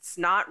sometimes, it's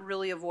not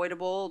really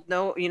avoidable.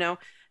 No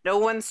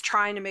one's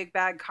trying to make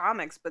bad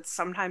comics, but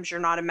sometimes you're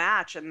not a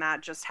match, and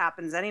that just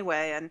happens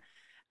anyway. And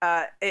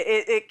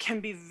it can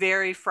be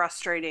very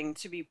frustrating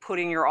to be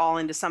putting your all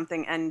into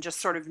something and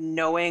just sort of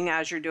knowing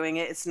as you're doing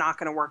it, it's not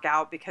going to work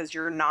out because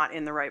you're not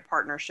in the right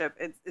partnership.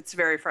 It's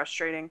very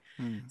frustrating.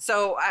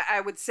 So I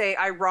would say,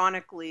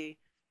 ironically,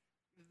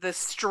 the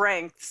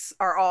strengths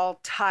are all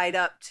tied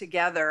up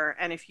together.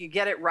 And if you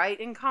get it right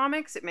in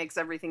comics, it makes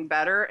everything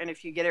better. And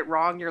if you get it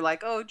wrong, you're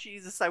like, oh,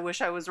 Jesus, I wish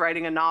I was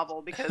writing a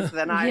novel, because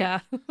then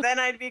then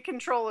I'd be in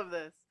control of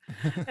this.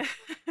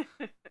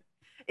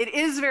 It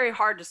is very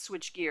hard to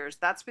switch gears.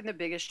 That's been the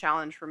biggest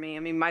challenge for me. I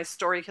mean, my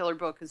Storykiller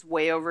book is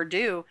way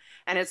overdue,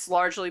 and it's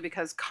largely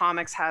because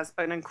comics has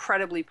an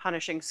incredibly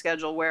punishing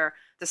schedule where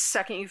the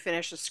second you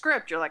finish a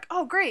script, you're like,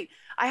 oh, great,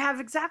 I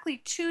have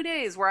exactly 2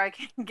 days where I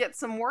can get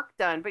some work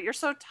done. But you're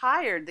so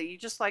tired that you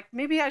just like,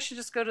 maybe I should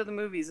just go to the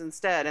movies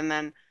instead. And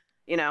then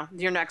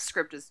your next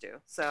script is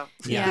due. So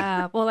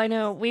yeah. Well, I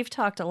know we've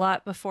talked a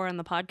lot before in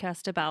the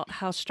podcast about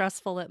how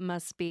stressful it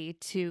must be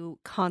to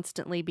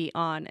constantly be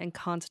on and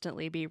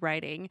constantly be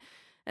writing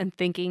and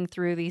thinking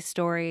through these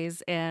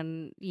stories,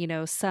 and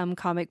some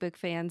comic book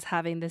fans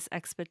having this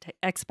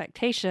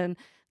expectation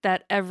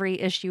that every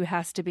issue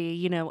has to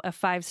be a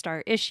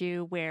 5-star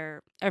issue,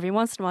 where every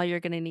once in a while you're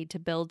going to need to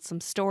build some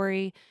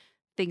story.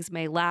 Things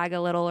may lag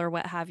a little or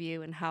what have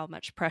you, and how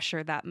much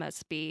pressure that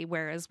must be.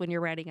 Whereas when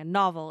you're writing a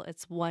novel,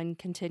 it's one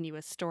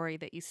continuous story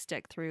that you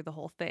stick through the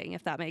whole thing,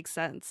 if that makes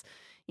sense.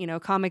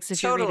 Comics,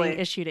 if you're reading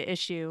issue to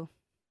issue.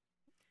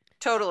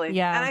 Totally.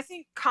 Yeah. And I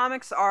think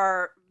comics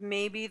are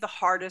maybe the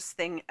hardest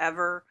thing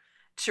ever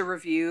to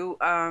review,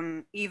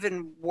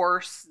 even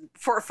worse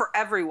for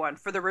everyone,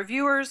 for the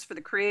reviewers, for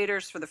the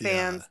creators, for the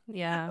fans.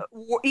 Yeah.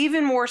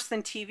 Even worse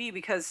than TV,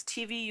 because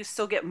TV, you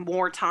still get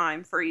more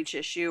time for each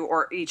issue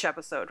or each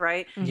episode,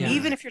 right? Yeah.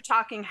 Even if you're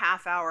talking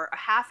half hour, a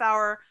half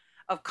hour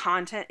of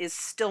content is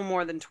still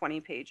more than 20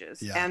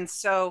 pages. Yeah. And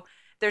so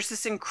there's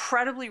this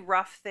incredibly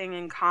rough thing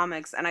in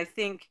comics. And I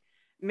think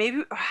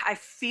I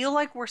feel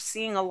like we're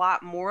seeing a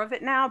lot more of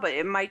it now, but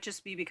it might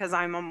just be because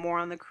I'm more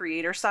on the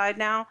creator side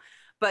now.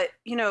 But,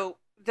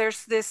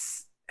 there's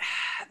this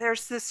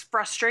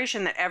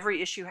frustration that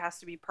every issue has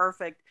to be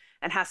perfect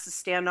and has to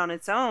stand on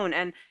its own.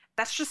 And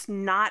that's just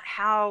not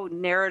how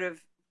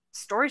narrative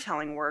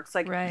storytelling works.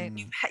 Like, right.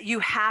 You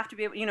have to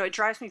be able, it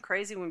drives me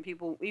crazy when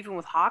people, even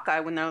with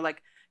Hawkeye, when they're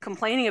like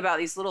complaining about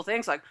these little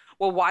things like,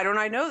 well, why don't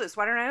I know this?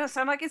 Why don't I know this?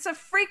 I'm like, it's a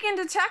freaking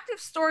detective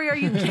story. Are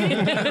you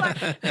kidding me? Like,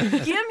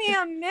 give me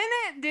a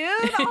minute,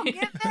 dude. I'll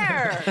get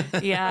there.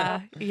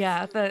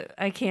 Yeah. But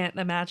I can't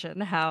imagine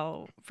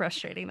how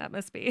frustrating that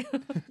must be.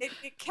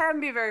 It can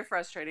be very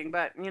frustrating,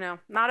 but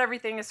not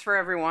everything is for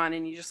everyone,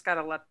 and you just got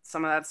to let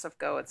some of that stuff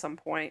go at some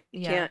point.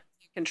 You can't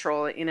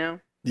control it,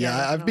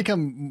 Yeah, I've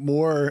become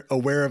more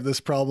aware of this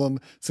problem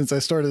since I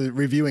started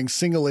reviewing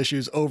single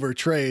issues over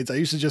trades. I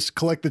used to just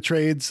collect the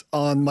trades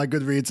on my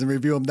Goodreads and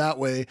review them that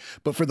way.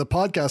 But for the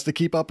podcast to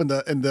keep up and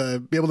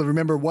be able to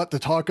remember what to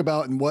talk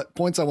about and what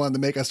points I wanted to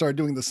make, I started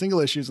doing the single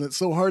issues. And it's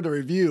so hard to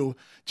review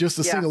just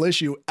a single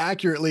issue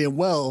accurately and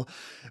well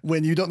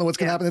when you don't know what's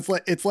going to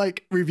happen. It's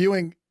like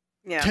reviewing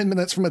 10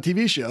 minutes from a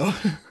TV show.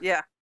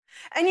 Yeah.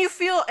 And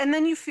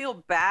then you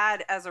feel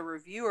bad as a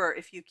reviewer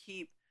if you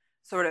keep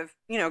sort of,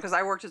 because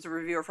I worked as a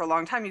reviewer for a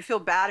long time, you feel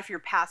bad if you're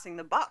passing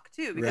the buck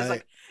too, because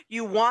like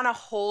you want to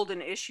hold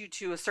an issue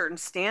to a certain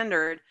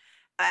standard,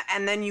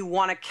 and then you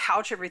want to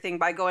couch everything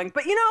by going,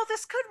 but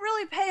this could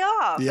really pay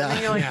off. Yeah. And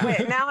then you're like,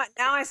 wait, now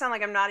I sound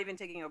like I'm not even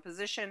taking a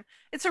position.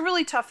 It's a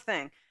really tough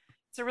thing.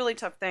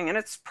 And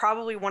it's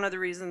probably one of the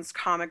reasons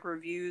comic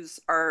reviews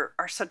are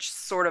such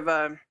sort of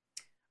a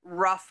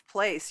rough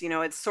place.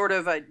 It's sort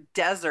of a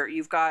desert.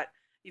 You've got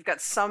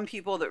some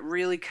people that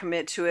really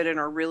commit to it and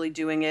are really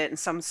doing it, and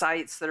some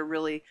sites that are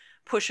really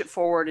push it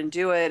forward and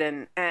do it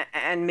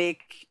and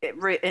make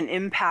an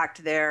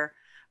impact there.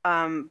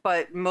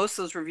 But most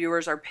of those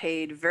reviewers are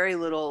paid very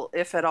little,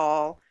 if at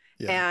all.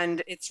 Yeah.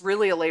 And it's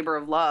really a labor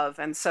of love.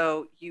 And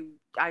so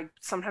I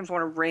sometimes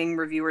want to wring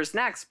reviewers'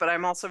 necks, but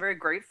I'm also very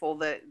grateful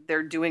that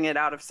they're doing it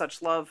out of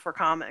such love for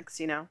comics,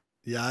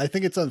 Yeah, I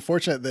think it's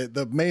unfortunate that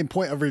the main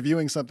point of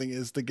reviewing something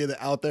is to get it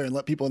out there and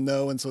let people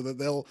know, and so that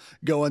they'll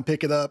go and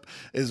pick it up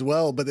as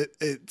well. But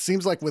it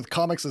seems like with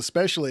comics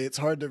especially, it's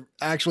hard to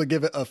actually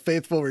give it a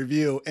faithful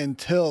review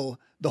until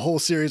the whole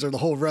series or the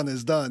whole run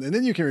is done, and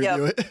then you can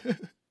review it.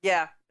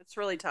 Yeah, it's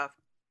really tough.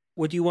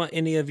 Would you want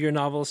any of your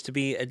novels to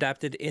be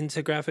adapted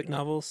into graphic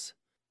novels?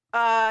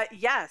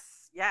 Yes.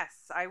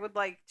 I would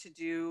like to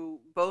do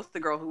both The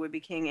Girl Who Would Be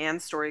King and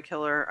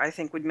Storykiller. I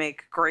think would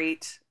make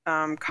great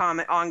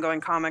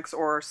ongoing comics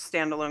or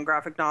standalone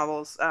graphic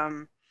novels.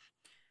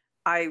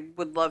 I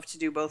would love to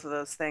do both of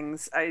those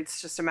things.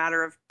 It's just a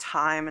matter of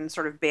time and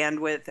sort of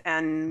bandwidth.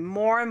 And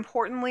more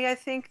importantly, I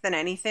think, than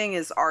anything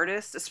is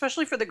artists,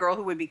 especially for The Girl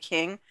Who Would Be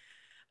King.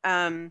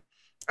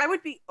 I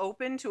would be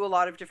open to a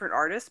lot of different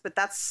artists, but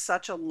that's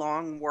such a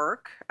long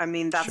work. I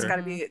mean, that's got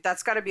to be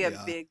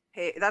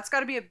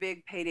a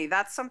big payday.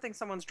 That's something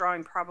someone's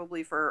drawing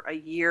probably for a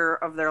year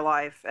of their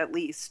life at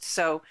least.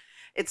 So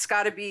it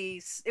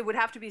would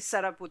have to be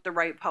set up with the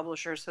right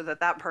publisher so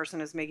that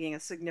person is making a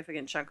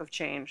significant chunk of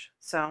change.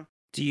 So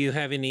do you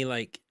have any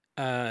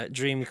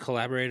dream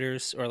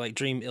collaborators or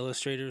dream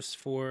illustrators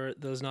for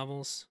those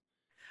novels?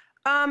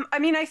 I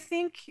mean, I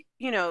think,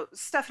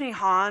 Stephanie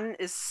Hahn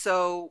is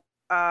so,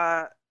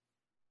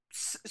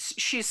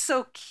 she's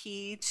so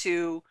key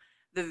to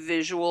the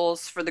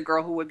visuals for The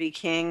Girl Who Would Be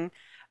King.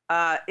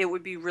 It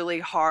would be really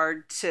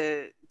hard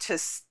to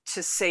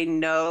say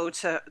no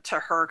to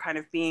her kind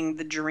of being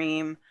the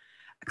dream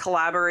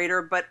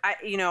collaborator. But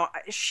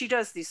she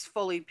does these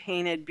fully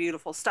painted,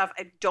 beautiful stuff.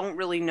 I don't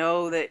really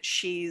know that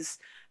she's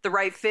the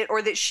right fit,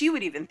 or that she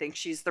would even think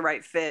she's the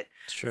right fit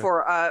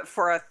for a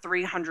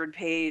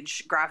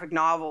 300-page graphic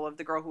novel of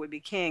The Girl Who Would Be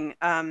King.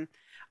 I've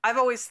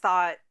always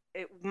thought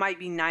it might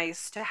be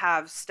nice to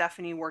have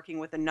Stephanie working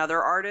with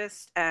another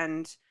artist,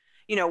 and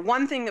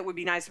one thing that would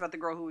be nice about The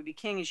Girl Who Would Be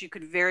King is you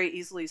could very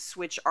easily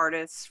switch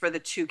artists for the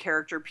 2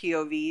 character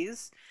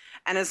POVs.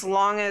 And as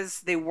long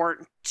as they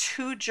weren't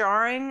too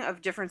jarring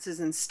of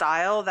differences in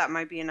style, that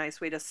might be a nice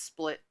way to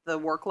split the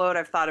workload.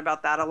 I've thought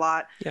about that a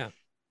lot. Yeah.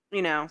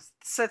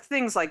 So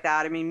things like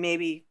that. I mean,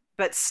 maybe,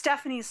 but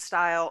Stephanie's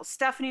style,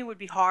 Stephanie would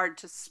be hard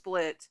to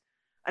split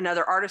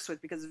another artist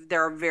with, because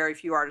there are very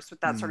few artists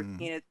with that sort of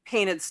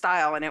painted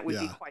style, and it would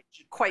be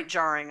quite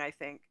jarring, I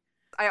think.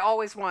 I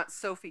always want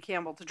Sophie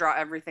Campbell to draw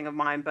everything of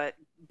mine, but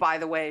by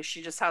the way,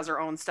 she just has her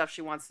own stuff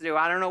she wants to do.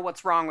 I don't know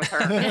what's wrong with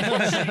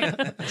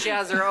her. she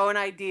has her own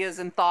ideas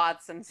and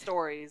thoughts and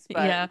stories,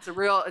 but it's a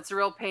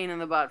real pain in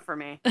the butt for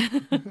me.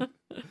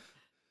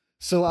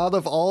 So out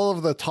of all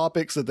of the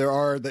topics that there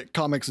are that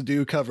comics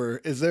do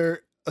cover, is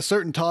there a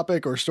certain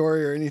topic or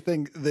story or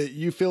anything that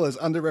you feel is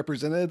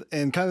underrepresented?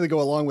 And kind of to go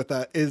along with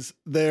that, is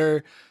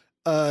there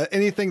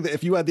anything that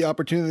if you had the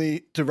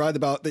opportunity to write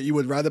about that you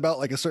would write about,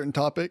 like a certain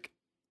topic?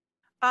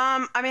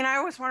 I mean, I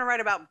always want to write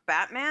about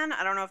Batman.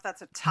 I don't know if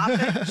that's a topic,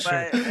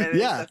 but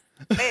yeah.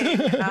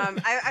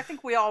 I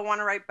think we all want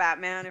to write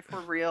Batman if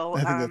we're real.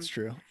 I think that's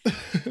true.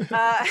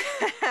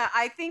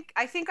 I think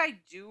I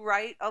do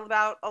write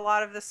about a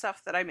lot of the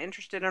stuff that I'm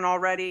interested in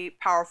already.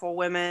 Powerful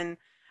women,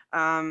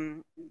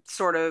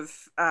 sort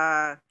of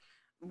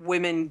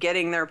women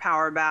getting their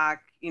power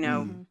back.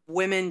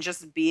 Women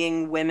just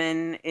being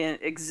women,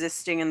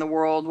 existing in the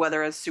world,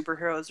 whether as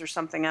superheroes or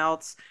something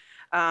else.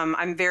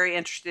 I'm very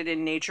interested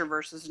in nature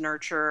versus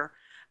nurture.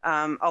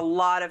 A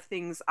lot of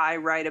things I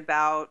write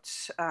about,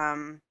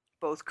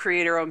 both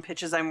creator-owned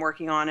pitches I'm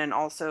working on and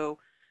also,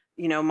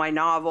 my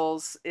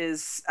novels,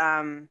 has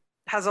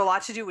a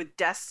lot to do with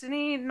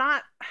destiny.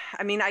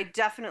 I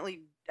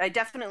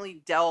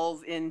definitely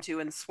delve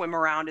into and swim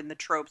around in the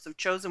tropes of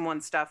Chosen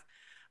One stuff,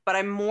 but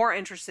I'm more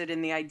interested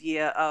in the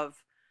idea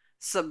of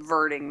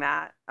subverting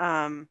that.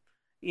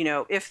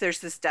 If there's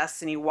this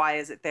destiny, why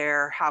is it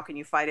there? How can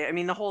you fight it? I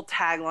mean, the whole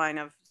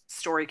tagline of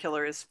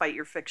Storykiller is fight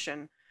your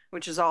fiction,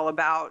 which is all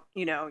about,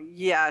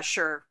 yeah,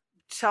 sure,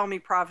 tell me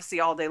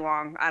prophecy all day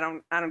long. I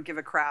don't give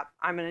a crap.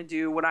 I'm going to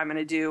do what I'm going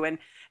to do.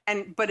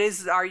 But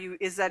is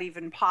that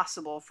even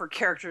possible for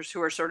characters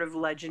who are sort of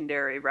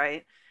legendary,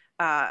 right?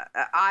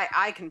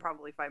 I can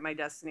probably fight my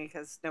destiny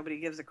because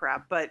nobody gives a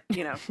crap, but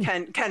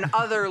can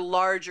other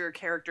larger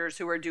characters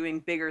who are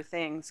doing bigger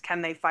things,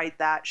 can they fight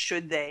that?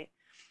 Should they?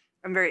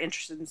 I'm very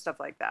interested in stuff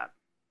like that.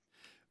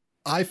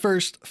 I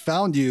first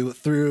found you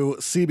through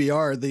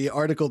CBR, the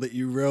article that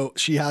you wrote,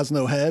 She Has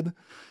No Head,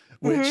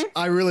 which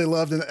I really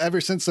loved. And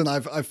ever since then,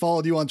 I've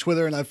followed you on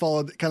Twitter and I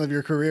followed kind of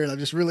your career, and I've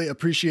just really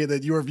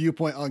appreciated your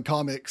viewpoint on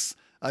comics.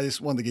 I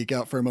just wanted to geek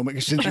out for a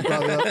moment since you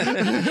brought it up.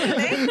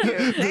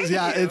 Thank you.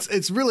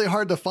 It's really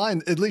hard to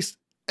find, at least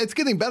it's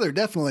getting better,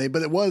 definitely,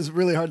 but it was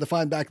really hard to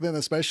find back then,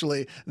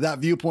 especially that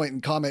viewpoint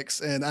in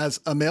comics. And as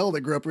a male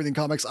that grew up reading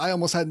comics, I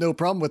almost had no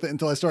problem with it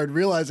until I started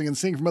realizing and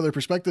seeing from other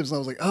perspectives. And I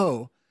was like,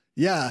 oh,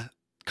 yeah,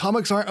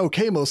 comics aren't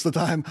okay most of the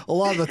time, a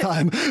lot of the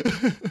time.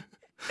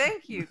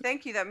 Thank you.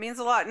 That means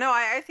a lot. No,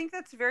 I think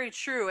that's very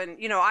true. And,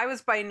 I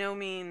was by no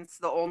means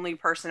the only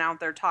person out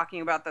there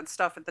talking about that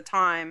stuff at the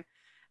time.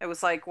 It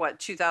was like,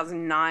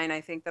 2009,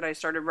 I think, that I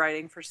started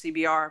writing for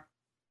CBR.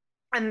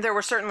 And there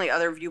were certainly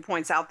other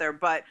viewpoints out there,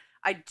 but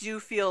I do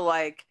feel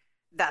like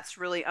that's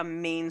really a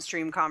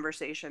mainstream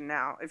conversation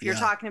now. If you're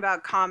talking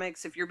about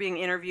comics, if you're being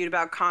interviewed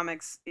about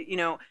comics,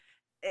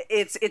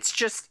 it's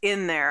just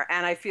in there.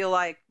 And I feel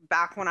like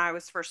back when I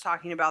was first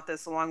talking about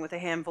this, along with a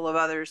handful of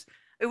others,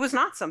 it was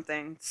not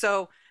something.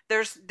 So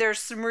there's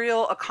some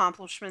real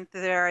accomplishment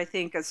there, I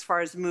think, as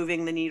far as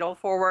moving the needle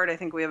forward. I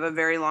think we have a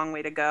very long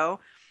way to go.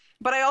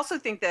 But I also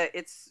think that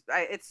it's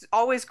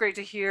always great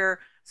to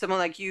hear someone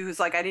like you who's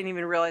like, I didn't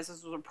even realize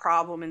this was a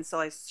problem until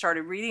I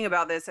started reading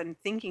about this and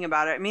thinking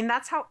about it. I mean,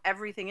 that's how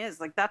everything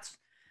is. Like, that's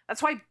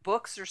why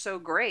books are so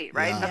great,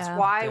 right? That's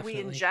why we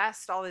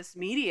ingest all this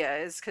media,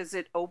 is because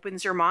it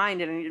opens your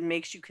mind and it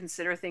makes you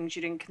consider things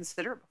you didn't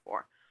consider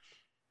before.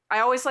 I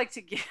always like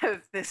to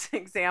give this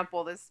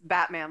example, this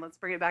Batman. Let's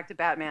bring it back to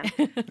Batman.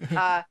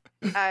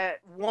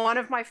 One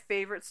of my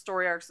favorite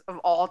story arcs of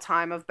all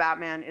time of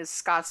Batman is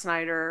Scott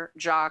Snyder,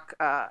 Jock,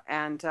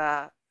 and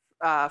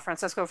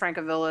Francesco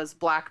Francovilla's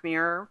Black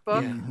Mirror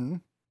book,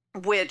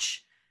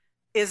 which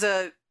is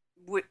a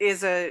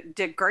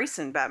Dick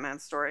Grayson Batman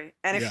story.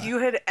 And if you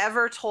had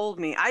ever told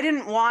me, I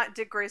didn't want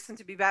Dick Grayson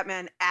to be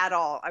Batman at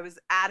all. I was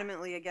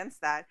adamantly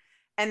against that.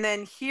 And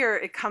then here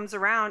it comes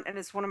around and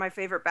it's one of my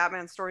favorite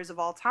Batman stories of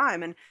all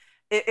time. And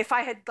if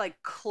I had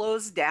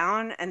closed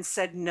down and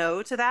said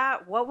no to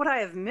that, what would I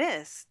have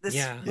missed?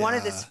 One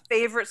of his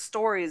favorite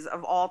stories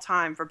of all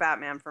time for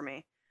Batman for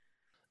me.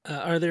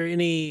 Are there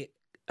any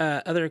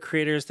other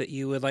creators that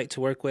you would like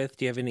to work with?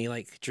 Do you have any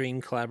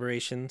dream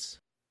collaborations?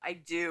 I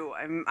do.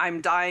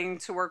 I'm dying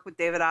to work with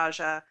David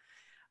Aja.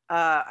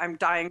 I'm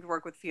dying to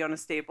work with Fiona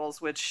Staples,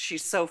 which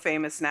she's so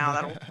famous now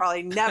that'll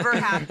probably never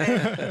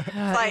happen.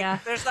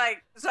 There's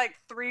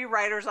 3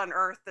 writers on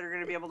Earth that are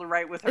going to be able to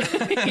write with her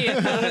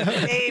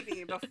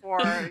maybe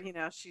before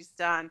she's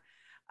done.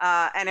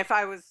 And if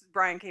I was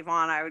Brian K.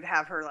 Vaughan, I would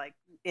have her like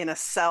in a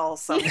cell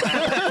somewhere. You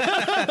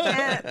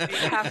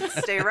have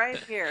to stay right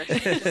here.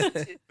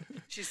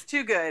 She's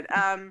too good.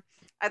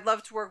 I'd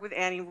love to work with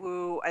Annie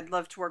Wu. I'd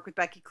love to work with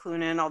Becky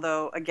Cloonan,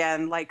 although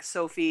again, like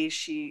Sophie,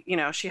 she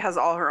has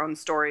all her own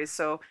stories.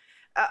 So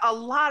a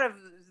lot of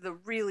the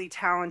really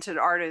talented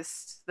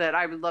artists that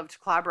I would love to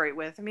collaborate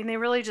with, I mean, they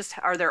really just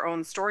are their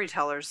own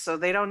storytellers, so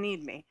they don't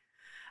need me.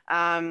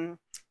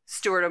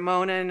 Stuart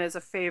Amonin is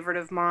a favorite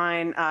of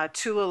mine.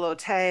 Tula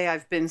Lote,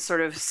 I've been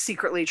sort of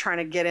secretly trying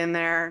to get in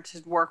there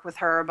to work with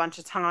her a bunch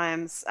of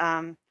times.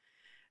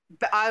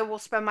 But I will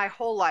spend my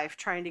whole life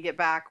trying to get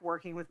back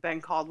working with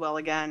Ben Caldwell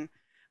again.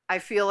 I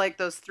feel like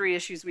those 3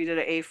 issues we did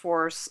at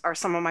A-Force are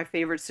some of my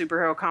favorite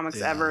superhero comics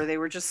ever. They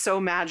were just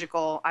so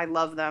magical. I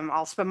love them.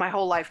 I'll spend my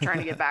whole life trying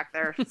to get back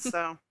there.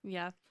 So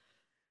yeah.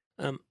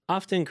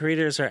 Often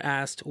creators are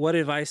asked, what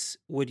advice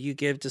would you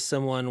give to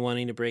someone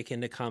wanting to break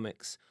into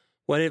comics?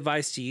 What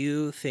advice do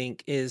you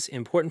think is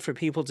important for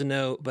people to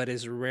know, but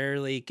is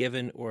rarely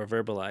given or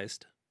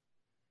verbalized?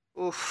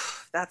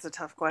 Oof, that's a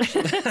tough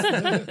question.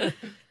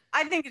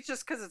 I think it's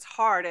just because it's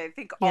hard. I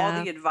think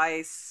all the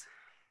advice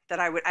that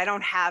I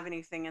don't have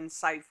anything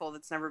insightful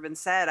that's never been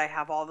said. I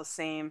have all the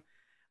same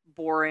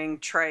boring,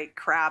 trite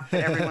crap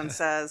that everyone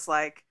says,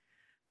 like,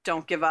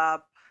 don't give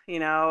up.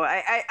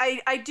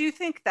 I do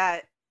think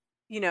that,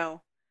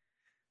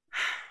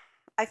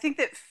 I think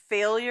that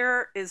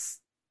failure is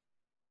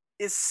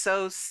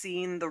so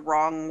seen the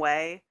wrong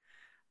way.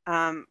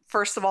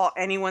 First of all,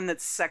 anyone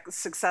that's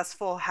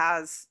successful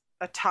has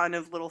a ton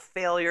of little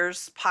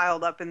failures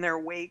piled up in their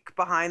wake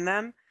behind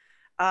them.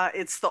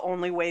 It's the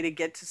only way to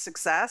get to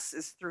success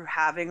is through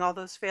having all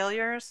those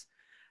failures.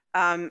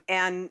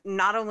 And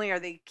not only are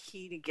they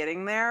key to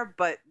getting there,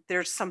 but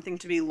there's something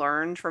to be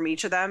learned from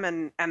each of them.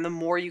 And the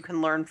more you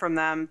can learn from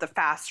them, the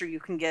faster you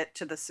can get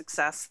to the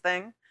success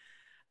thing.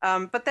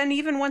 But then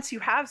even once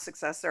you have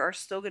success, there are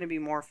still going to be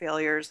more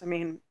failures. I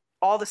mean,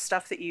 all the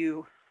stuff that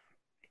you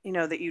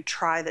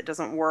try that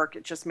doesn't work,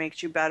 it just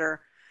makes you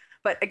better.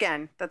 But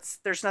again,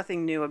 there's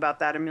nothing new about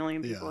that. A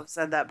million people have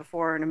said that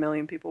before, and a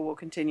million people will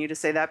continue to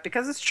say that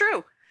because it's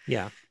true.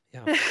 Yeah.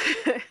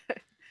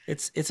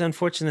 It's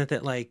unfortunate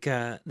that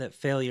that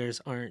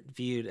failures aren't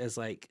viewed as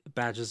like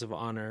badges of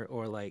honor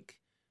or like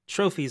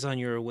trophies on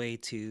your way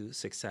to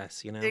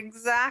success,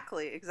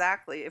 Exactly.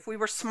 If we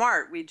were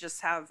smart, we'd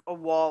just have a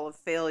wall of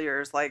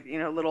failures, like,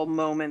 little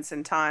moments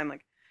in time,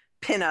 like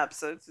pinups.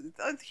 So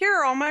here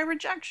are all my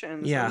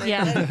rejections. Yeah.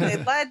 They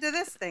led to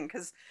this thing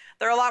because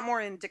they're a lot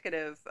more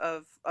indicative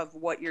of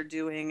what you're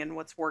doing and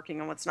what's working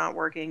and what's not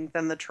working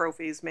than the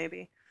trophies,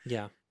 maybe.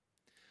 Yeah.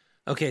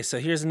 Okay, so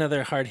here's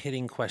another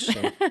hard-hitting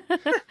question.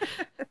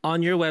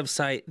 On your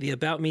website, the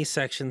About Me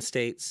section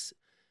states,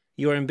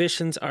 your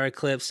ambitions are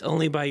eclipsed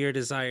only by your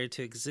desire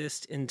to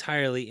exist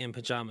entirely in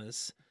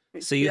pajamas.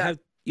 So you have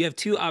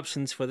 2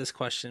 options for this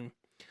question.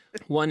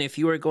 One, if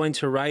you were going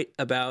to write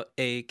about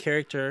a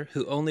character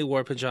who only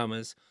wore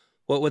pajamas,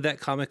 what would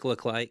that comic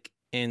look like?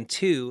 And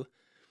 2,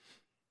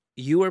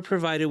 you were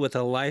provided with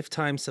a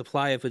lifetime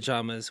supply of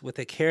pajamas with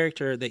a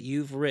character that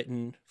you've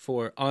written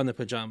for on the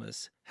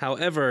pajamas.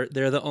 However,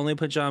 they're the only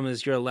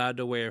pajamas you're allowed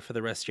to wear for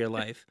the rest of your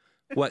life.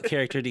 What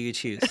character do you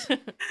choose?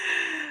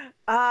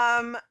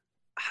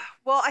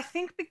 Well, I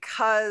think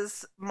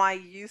because my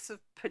use of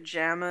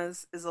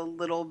pajamas is a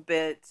little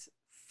bit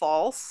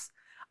false,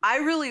 I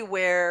really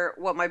wear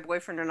what my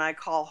boyfriend and I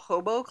call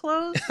hobo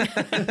clothes,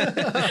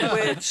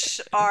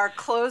 which are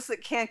clothes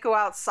that can't go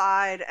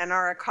outside and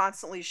are a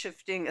constantly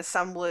shifting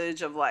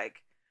assemblage of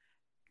like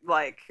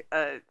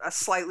a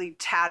slightly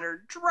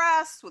tattered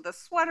dress with a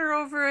sweater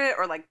over it,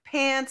 or like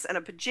pants and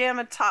a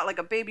pajama top, like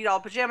a baby doll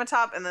pajama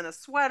top, and then a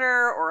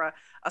sweater or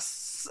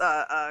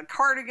a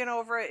cardigan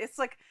over it. It's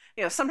like,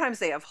 sometimes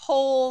they have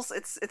holes.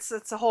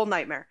 It's a whole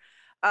nightmare.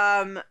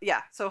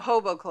 So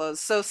hobo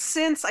clothes. So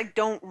since I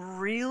don't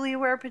really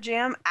wear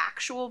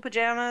actual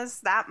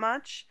pajamas that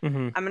much,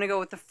 I'm going to go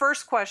with the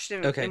first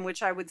question, in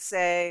which I would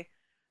say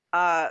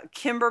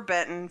Kimber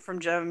Benton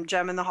from Gem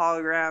and the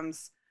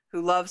Holograms,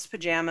 who loves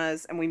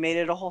pajamas, and we made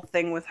it a whole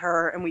thing with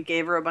her, and we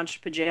gave her a bunch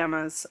of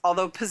pajamas,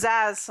 although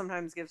Pizzazz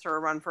sometimes gives her a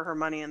run for her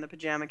money in the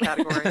pajama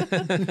category.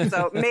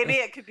 So maybe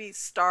it could be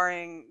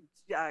starring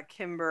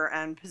Kimber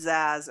and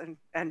Pizzazz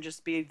and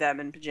just be them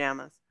in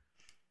pajamas.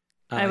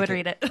 I would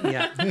read it.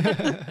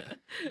 Yeah.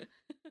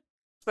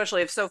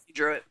 Especially if Sophie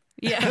drew it.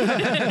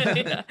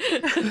 Yeah.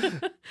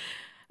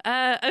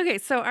 Okay,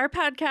 so our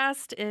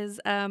podcast is,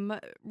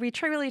 we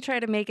really try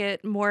to make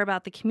it more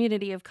about the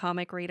community of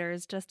comic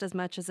readers just as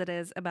much as it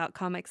is about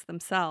comics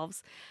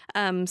themselves.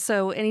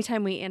 So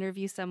anytime we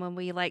interview someone,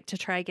 we like to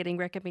try getting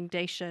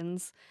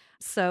recommendations.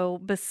 So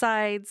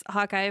besides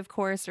Hawkeye, of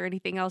course, or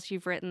anything else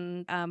you've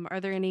written, are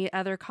there any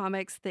other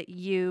comics that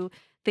you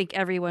think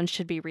everyone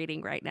should be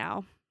reading right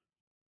now?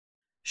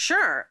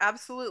 Sure,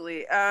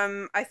 absolutely.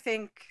 I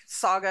think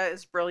Saga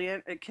is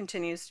brilliant. It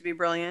continues to be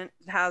brilliant.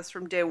 It has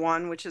from day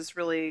one, which is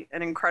really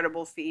an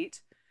incredible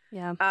feat.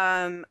 Yeah.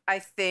 I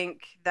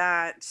think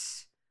that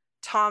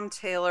Tom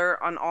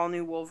Taylor on All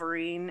New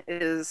Wolverine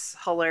is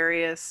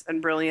hilarious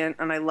and brilliant,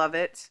 and I love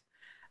it.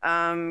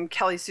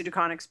 Kelly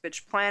Sudakonic's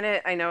Bitch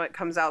Planet. I know it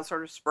comes out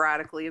sort of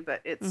sporadically,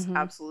 but it's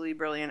absolutely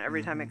brilliant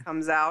every time it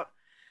comes out.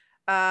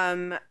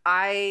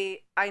 I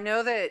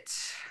know that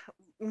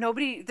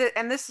nobody,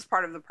 and this is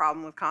part of the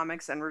problem with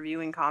comics and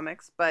reviewing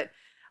comics, but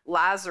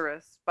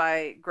Lazarus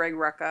by Greg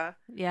Rucka.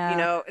 Yeah. You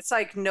know, it's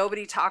like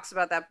nobody talks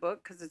about that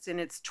book because it's in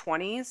its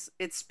 20s.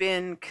 It's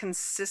been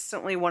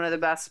consistently one of the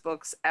best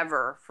books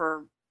ever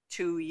for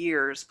 2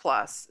 years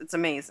plus. It's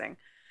amazing.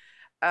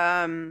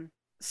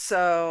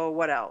 So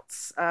what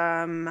else?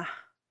 I'm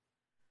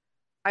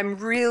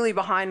really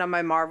behind on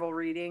my Marvel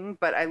reading,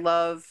 but I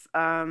love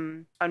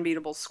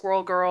Unbeatable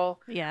Squirrel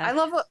Girl. Yeah. I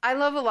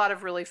love a lot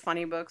of really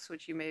funny books,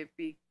 which you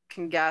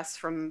can guess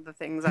from the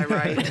things I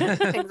write,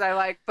 things I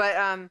like.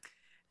 But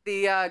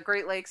the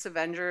Great Lakes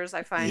Avengers,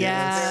 I find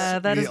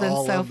that has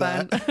been so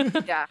fun.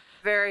 Yeah,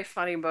 very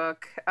funny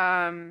book.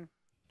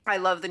 I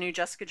love the new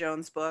Jessica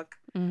Jones book.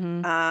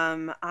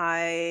 What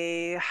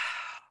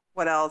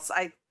else?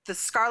 The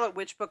Scarlet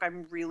Witch book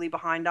I'm really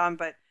behind on,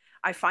 but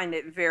I find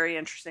it very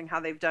interesting how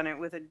they've done it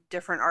with a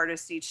different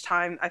artist each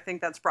time. I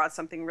think that's brought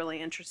something really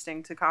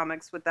interesting to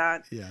comics with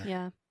that.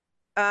 Yeah.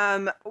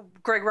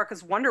 Greg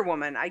Rucka's Wonder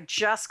Woman. I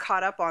just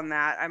caught up on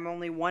that. I'm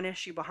only one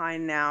issue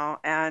behind now,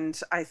 and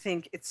I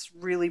think it's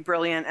really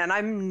brilliant. And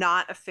I'm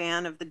not a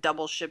fan of the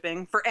double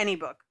shipping for any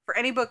book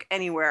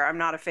anywhere. I'm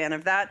not a fan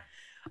of that,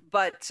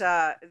 but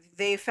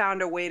they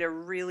found a way to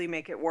really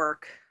make it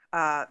work.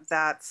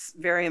 That's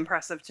very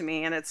impressive to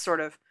me, and it's sort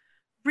of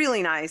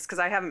really nice because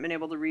I haven't been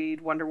able to read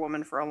Wonder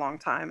Woman for a long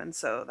time, and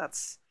so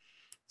it's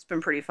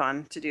been pretty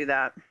fun to do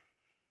that.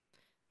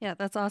 Yeah,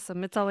 that's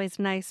awesome. It's always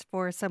nice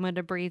for someone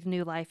to breathe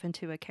new life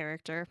into a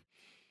character.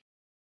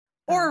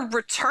 Or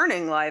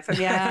returning life. I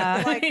mean,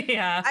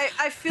 yeah.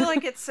 I feel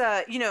like it's,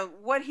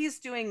 what he's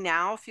doing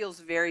now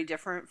feels very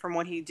different from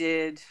what he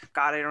did.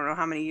 God, I don't know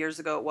how many years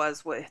ago it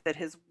was that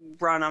his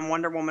run on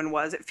Wonder Woman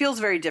was. It feels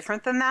very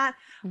different than that,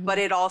 but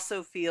it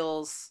also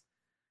feels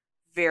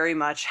very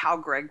much how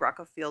Greg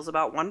Rucka feels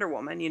about Wonder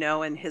Woman,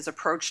 and his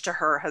approach to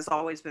her has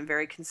always been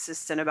very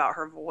consistent about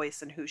her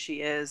voice and who she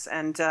is.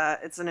 And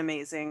it's an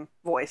amazing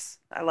voice.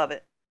 I love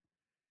it.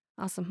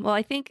 Awesome. Well,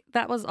 I think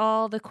that was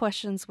all the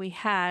questions we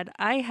had.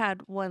 I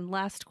had one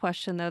last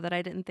question, though, that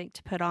I didn't think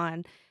to put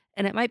on,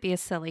 and it might be a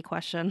silly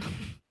question,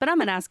 but I'm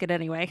going to ask it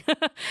anyway.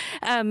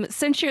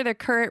 Since you're the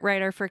current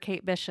writer for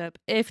Kate Bishop,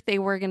 if they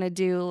were going to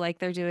do like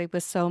they're doing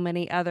with so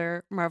many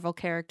other Marvel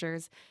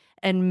characters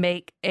and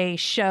make a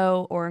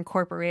show or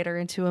incorporate her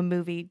into a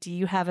movie, do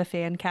you have a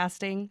fan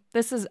casting?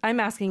 I'm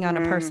asking on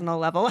a personal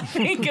level, I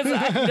think, because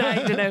I'd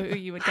like to know who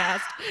you would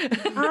cast.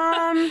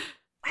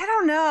 I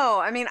don't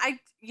know. I mean, I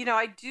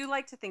do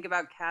like to think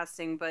about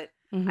casting, but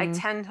I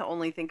tend to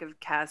only think of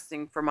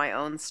casting for my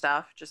own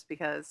stuff just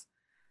because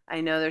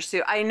I know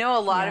I know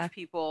a lot of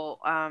people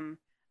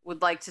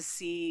would like to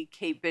see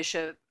Kate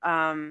Bishop.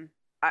 I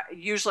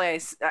usually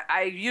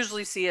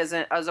see as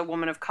a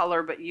woman of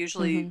color, but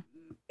usually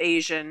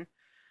Asian,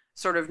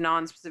 sort of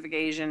non-specific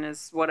Asian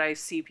is what I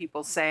see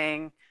people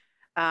saying,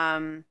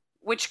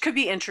 which could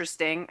be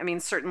interesting. I mean,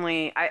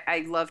 certainly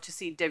I love to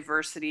see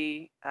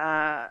diversity,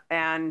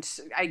 and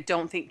I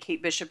don't think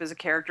Kate Bishop is a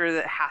character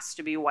that has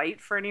to be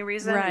white for any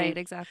reason. Right, I mean,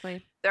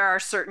 exactly. There are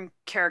certain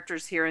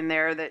characters here and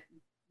there that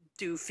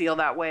do feel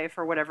that way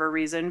for whatever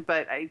reason,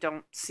 but I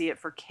don't see it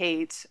for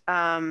Kate.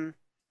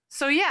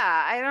 So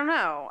yeah, I don't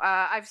know.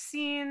 I've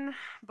seen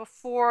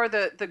before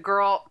the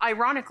girl.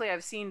 Ironically,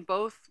 I've seen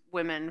both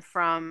women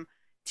from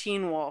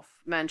Teen Wolf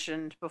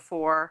mentioned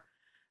before.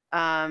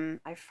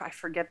 I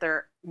forget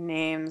their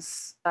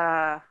names.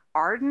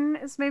 Arden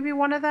is maybe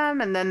one of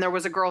them, and then there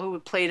was a girl who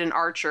played an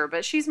Archer,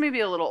 but she's maybe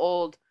a little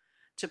old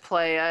to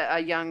play a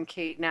young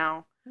Kate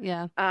now.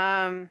 Yeah.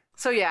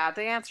 So yeah,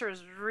 the answer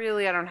is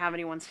really I don't have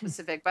anyone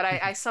specific, but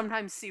I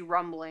sometimes see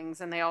rumblings,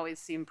 and they always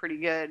seem pretty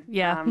good.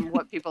 Yeah.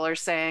 What people are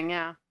saying.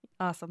 Yeah.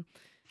 Awesome.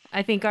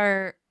 I think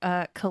our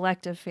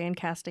collective fan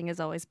casting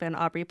has always been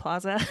Aubrey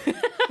Plaza.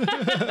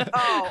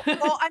 Oh,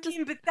 well, I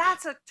mean, but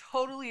that's a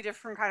totally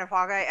different kind of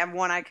Hawkeye and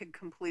one I could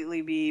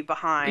completely be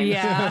behind.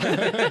 Yeah.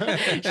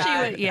 That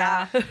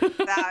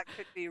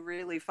could be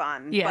really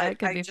fun. Yeah, but it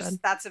could be fun.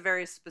 That's a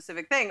very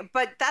specific thing.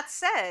 But that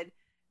said,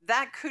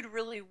 that could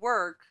really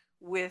work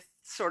with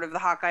sort of the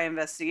Hawkeye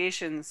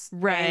investigations.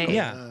 Right. angle.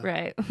 Yeah.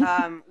 Right.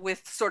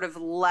 With sort of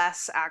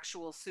less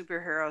actual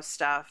superhero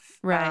stuff.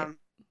 Right.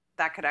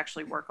 That could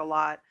actually work a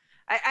lot.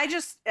 I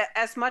just,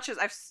 as much as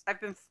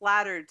I've been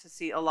flattered to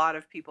see a lot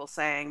of people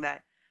saying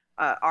that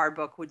our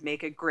book would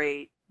make a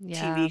great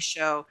TV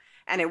show,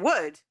 and it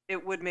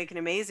would make an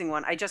amazing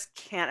one. I just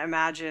can't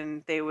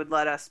imagine they would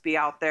let us be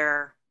out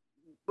there,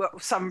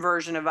 some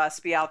version of us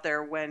be out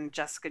there when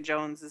Jessica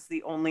Jones is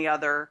the only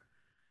other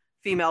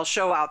female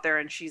show out there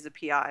and she's a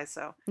PI.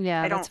 So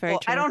yeah, that's very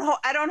true. I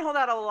don't hold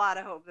out a lot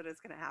of hope that it's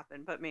going to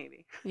happen, but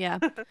maybe. Yeah.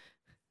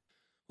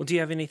 Well, do you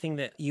have anything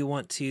that you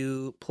want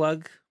to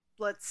plug?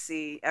 Let's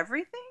see.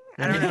 Everything?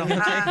 I don't know.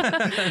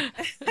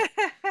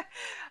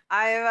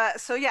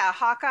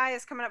 Hawkeye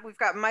is coming up. We've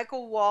got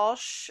Michael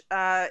Walsh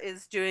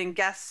is doing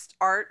guest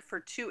art for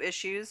 2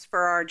 issues for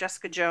our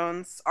Jessica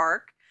Jones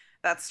arc.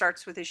 That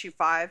starts with issue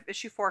 5.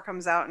 Issue 4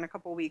 comes out in a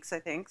couple weeks, I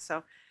think.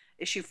 So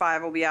issue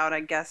 5 will be out, I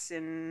guess,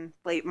 in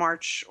late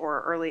March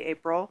or early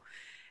April.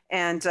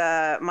 And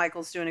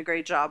Michael's doing a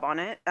great job on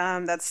it.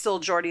 That's still,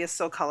 Jordy is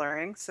still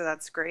coloring, so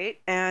that's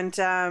great. And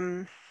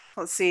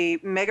let's see,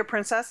 Mega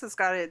Princess has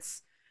got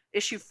its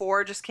issue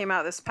 4 just came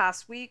out this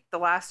past week. The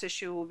last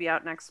issue will be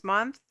out next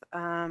month.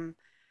 And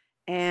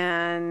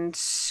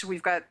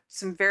we've got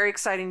some very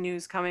exciting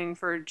news coming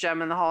for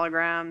Gem and the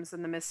Holograms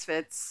and the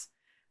Misfits.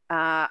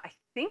 I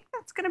think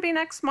that's going to be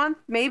next month.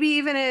 Maybe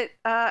even at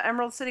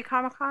Emerald City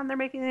Comic Con they're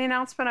making the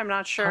announcement. I'm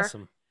not sure.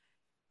 Awesome.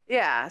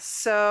 Yeah.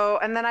 So,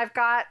 and then I've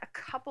got a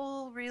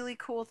couple really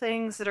cool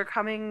things that are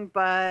coming,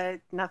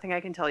 but nothing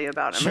I can tell you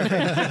about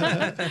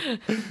them.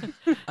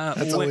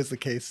 That's always the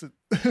case.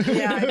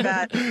 Yeah, I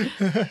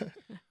bet.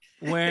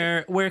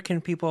 Where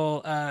can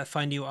people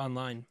find you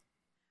online?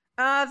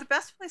 The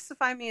best place to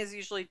find me is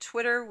usually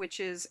Twitter, which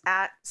is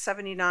at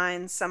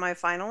 79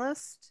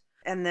 semifinalist.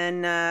 And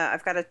then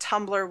I've got a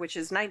Tumblr, which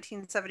is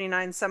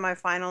 1979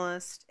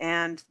 semifinalist.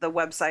 And the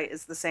website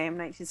is the same,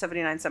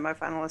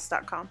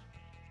 1979semifinalist.com.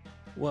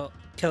 Well,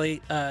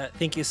 Kelly,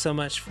 thank you so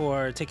much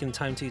for taking the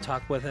time to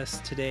talk with us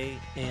today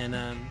and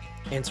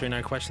answering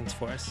our questions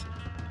for us.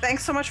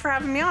 Thanks so much for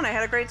having me on. I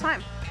had a great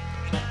time.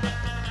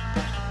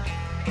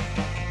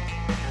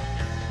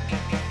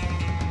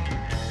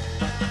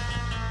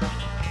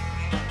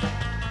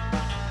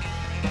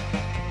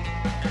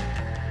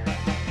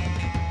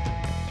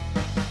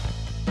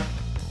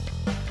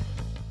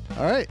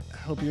 All right.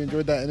 Hope you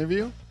enjoyed that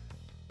interview.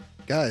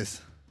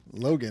 Guys,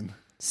 Logan.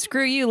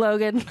 Screw you,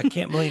 Logan. I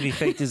can't believe he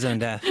faked his own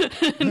death. No,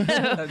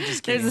 I'm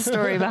just kidding. there's a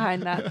story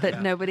behind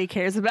that nobody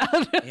cares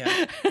about.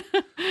 Yeah.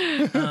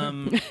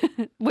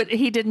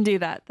 He didn't do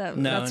that.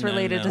 That's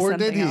related to or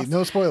something did he? else.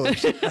 No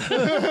spoilers. Is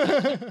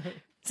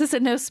this a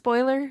no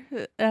spoiler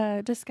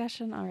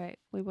discussion? All right,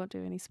 we won't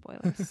do any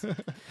spoilers.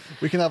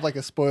 We can have like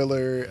a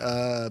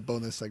spoiler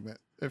bonus segment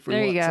if we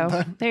There want you go.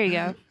 sometime. There you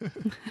go.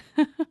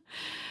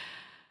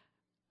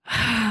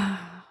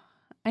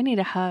 I need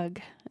a hug.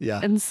 Yeah.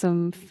 And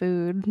some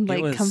food,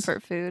 like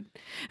comfort food.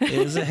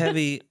 It was a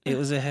heavy. It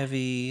was movie.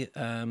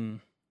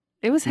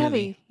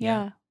 heavy,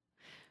 yeah.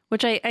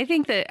 Which I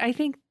think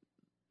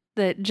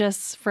that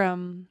just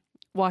from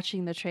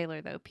watching the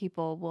trailer, though,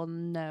 people will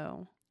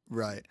know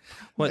Right.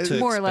 What to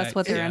more or expect. less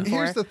what they're in for.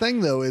 Here's the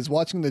thing, though, is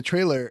watching the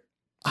trailer,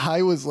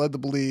 I was led to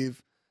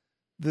believe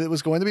that it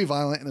was going to be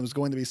violent and it was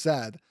going to be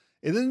sad.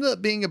 It ended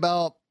up being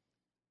about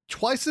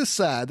twice as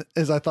sad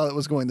as I thought it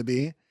was going to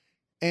be,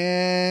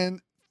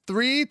 and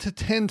 3 to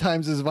 10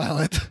 times as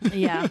violent.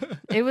 Yeah,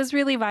 it was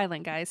really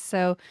violent, guys.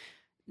 So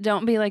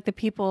don't be like the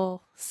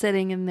people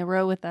sitting in the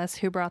row with us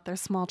who brought their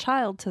small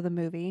child to the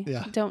movie.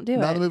 Yeah. Don't do it.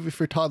 Not a movie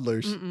for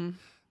toddlers. Mm-mm.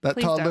 That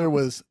Please toddler don't.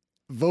 was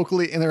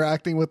vocally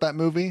interacting with that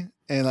movie,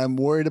 and I'm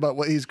worried about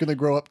what he's going to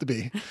grow up to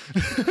be.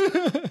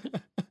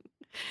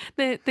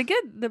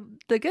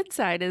 The good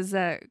side is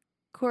that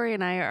Cory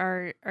and I,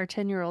 our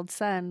 10-year-old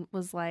son,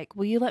 was like,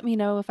 "Will you let me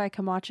know if I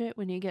can watch it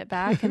when you get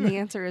back?" And the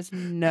answer is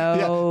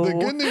no. Yeah, the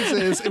good news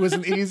is it was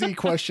an easy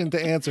question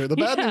to answer. The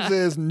bad news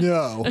is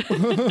no.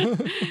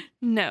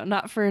 No,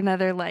 not for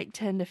another like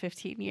 10 to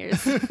 15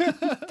 years.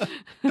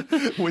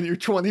 When you're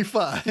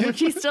 25. Which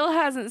he still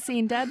hasn't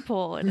seen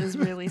Deadpool and is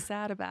really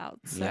sad about.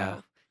 So.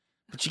 Yeah.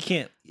 But you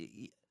can't.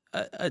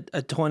 A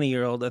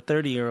 20-year-old, a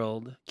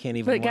 30-year-old can't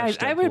even. But guys,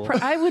 watch I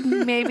Deadpool. would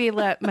maybe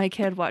let my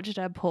kid watch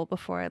Deadpool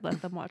before I'd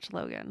let them watch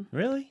Logan.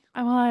 Really?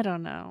 Well, I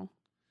don't know.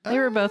 They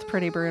were both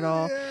pretty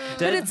brutal. Yeah.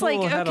 But it's like,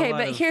 Deadpool had a okay, lot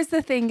but of here's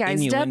the thing,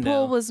 guys. innuendo.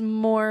 Deadpool was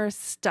more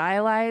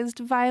stylized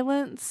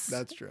violence.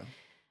 That's true.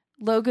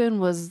 Logan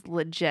was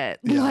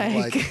legit. Yeah,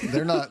 like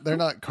they're not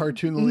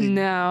cartoonily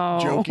no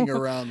joking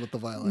around with the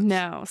violence.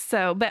 No.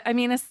 So, but I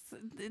mean, it's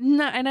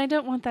not, and I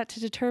don't want that to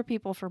deter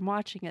people from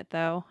watching it,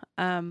 though.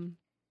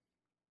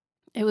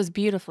 It was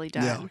beautifully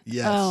done. Yeah,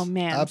 yes, oh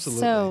man,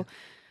 absolutely.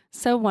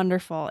 So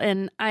wonderful.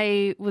 And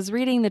I was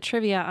reading the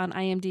trivia on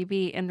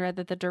IMDb and read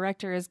that the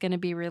director is going to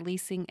be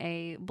releasing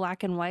a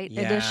black and white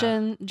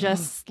edition,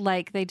 just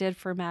like they did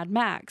for Mad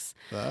Max.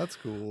 That's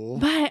cool.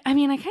 But I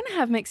mean, I kind of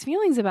have mixed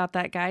feelings about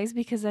that, guys,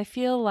 because I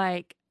feel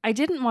like I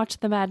didn't watch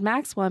the Mad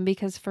Max one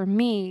because for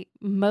me,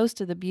 most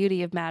of the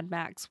beauty of Mad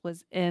Max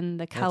was in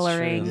the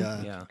coloring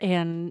Yeah.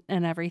 and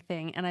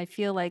everything. And I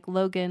feel like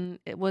Logan,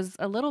 it was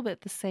a little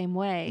bit the same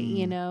way,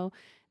 you know.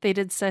 They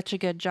did such a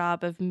good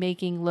job of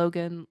making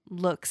Logan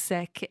look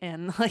sick,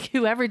 and like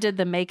whoever did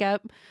the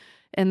makeup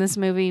in this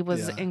movie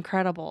was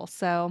incredible.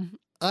 So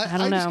I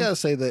don't know. just gotta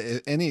say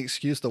that any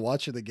excuse to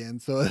watch it again.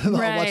 So I'll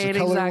watch the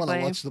color one,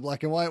 I'll watch the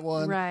black and white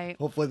one. Right.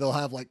 Hopefully they'll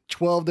have like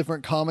 12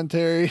 different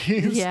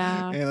commentaries.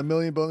 Yeah. And a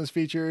million bonus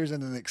features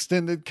and an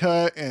extended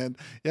cut. And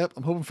yep,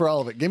 I'm hoping for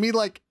all of it. Give me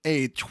like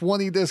a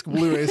 20-disc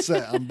Blu-ray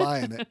set. I'm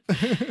buying it.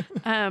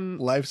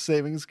 Life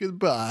savings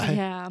goodbye.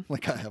 Yeah.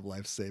 Like I have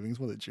life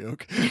savings. What a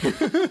joke.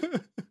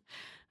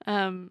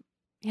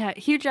 Yeah,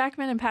 Hugh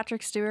Jackman and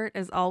Patrick Stewart,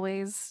 as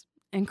always,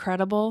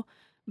 incredible.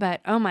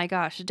 But oh my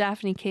gosh,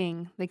 Daphne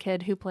King, the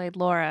kid who played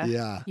Laura.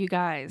 Yeah. You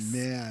guys.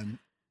 Man.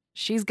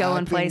 She's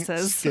going Acting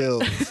places.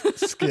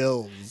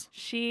 Skills.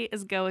 She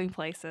is going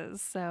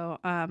places. So,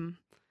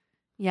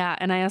 yeah.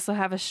 And I also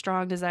have a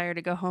strong desire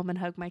to go home and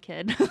hug my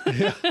kid.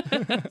 Yeah.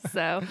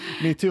 So.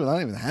 Me too. And I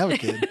don't even have a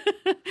kid.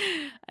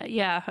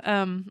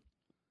 Yeah.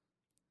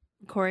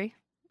 Cory,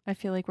 I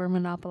feel like we're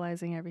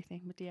monopolizing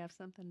everything, but do you have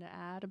something to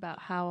add about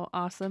how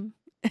awesome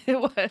it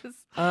was?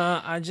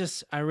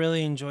 I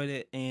really enjoyed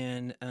it.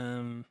 And,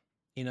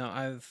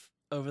 I've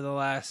over the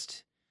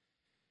last,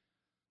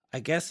 I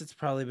guess it's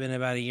probably been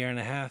about a year and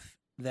a half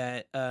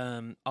that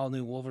All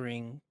New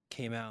Wolverine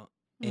came out,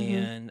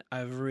 and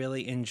I've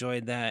really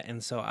enjoyed that.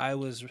 And so I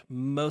was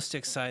most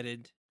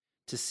excited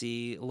to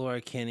see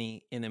Laura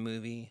Kinney in a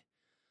movie.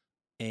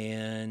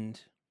 And,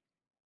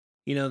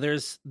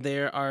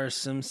 there are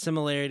some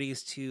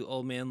similarities to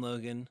Old Man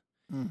Logan,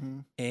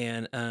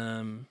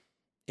 and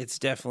it's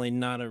definitely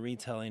not a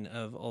retelling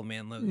of Old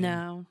Man Logan.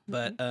 No.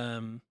 But,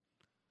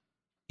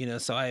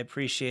 so I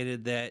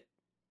appreciated that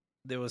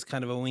there was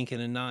kind of a wink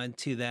and a nod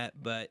to that,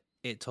 but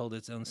it told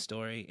its own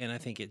story, and I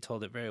think it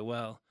told it very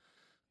well.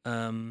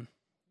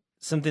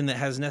 Something that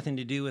has nothing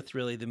to do with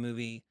really the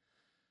movie,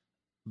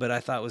 but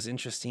I thought was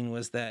interesting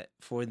was that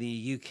for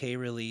the UK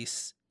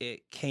release,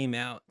 it came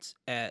out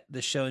at,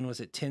 the showing was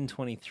at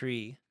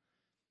 10:23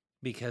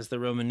 because the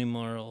Roman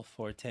numeral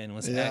for 10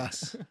 was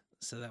X.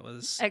 So that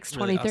was X23,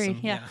 really awesome.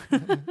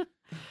 yeah.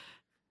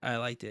 I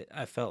liked it.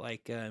 I felt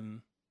like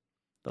the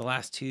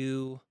last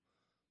two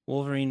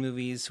Wolverine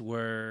movies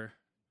were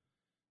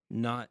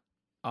not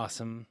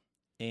awesome,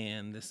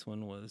 and this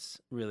one was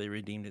really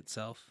redeemed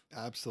itself.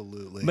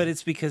 Absolutely. But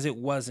it's because it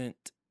wasn't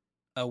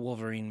a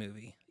Wolverine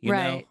movie, you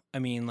know? I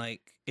mean,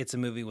 like, it's a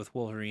movie with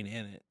Wolverine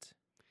in it.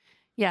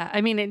 Yeah,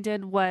 I mean, it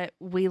did what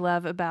we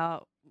love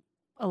about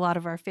a lot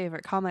of our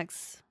favorite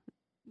comics,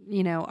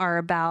 are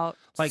about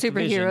Like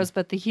superheroes, Vision.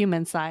 but the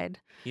human side.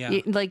 Yeah.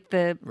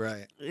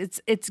 Right.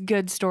 It's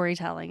good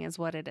storytelling is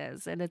what it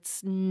is. And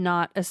it's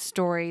not a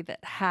story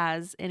that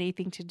has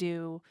anything to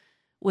do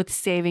with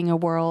saving a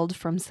world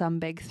from some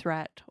big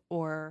threat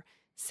or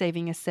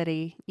saving a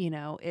city.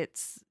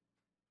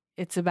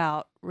 It's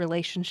about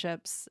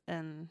relationships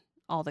and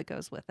all that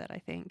goes with it, I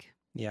think.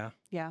 Yeah.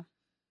 Yeah.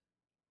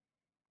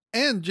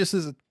 And just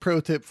as a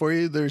pro tip for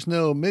you, there's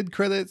no mid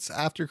credits,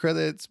 after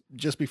credits,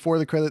 just before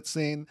the credits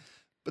scene.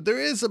 But there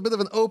is a bit of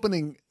an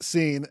opening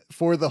scene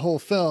for the whole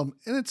film,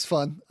 and it's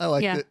fun. I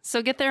liked it.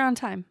 So get there on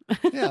time.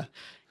 Yeah.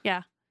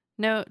 Yeah.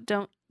 No,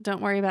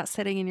 don't worry about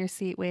sitting in your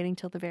seat waiting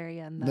till the very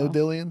end, though. No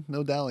dillying,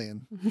 no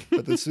dallying.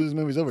 But as soon as the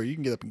movie's over, you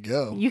can get up and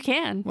go. You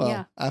can. Well,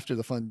 yeah. after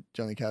the fun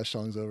Johnny Cash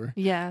song's over.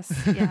 Yes.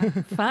 Yeah.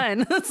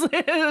 Fun.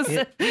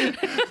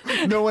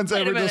 No one's Wait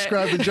a ever minute.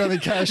 described the Johnny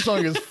Cash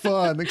song as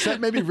fun, except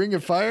maybe Ring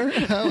of Fire.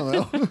 I don't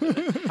know.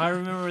 I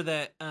remember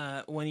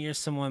that one year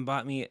someone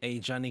bought me a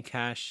Johnny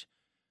Cash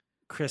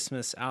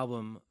Christmas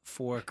album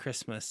for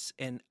Christmas,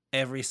 and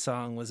every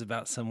song was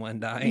about someone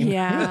dying.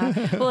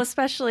 Yeah. Well,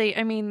 especially,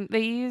 I mean, they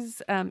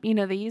used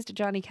a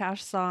Johnny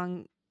Cash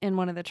song in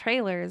one of the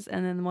trailers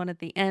and then one at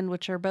the end,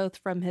 which are both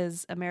from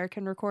his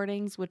American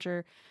recordings, which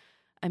are,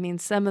 I mean,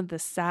 some of the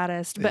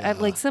saddest, but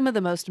like some of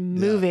the most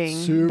moving,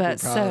 super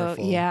but powerful.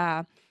 so,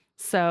 yeah.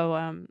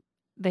 So,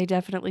 they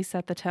definitely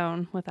set the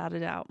tone without a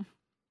doubt.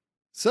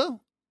 So,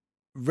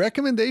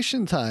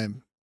 recommendation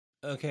time.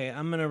 Okay,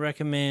 I'm going to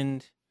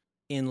recommend,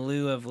 in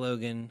lieu of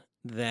Logan,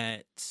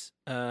 that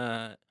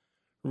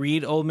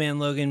read Old Man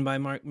Logan by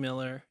Mark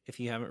Millar if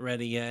you haven't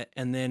read it yet,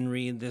 and then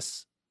read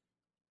this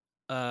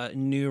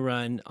new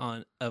run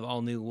of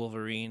All New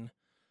Wolverine.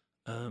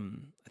 I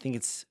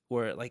think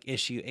we're at like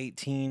issue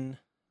 18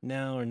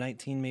 now, or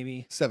 19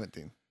 maybe.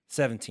 17.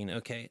 17.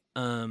 Okay.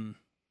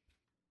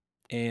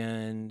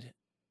 And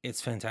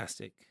it's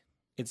fantastic.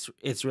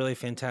 It's really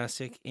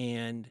fantastic,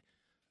 and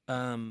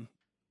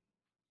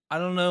I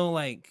don't know,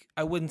 like,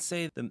 I wouldn't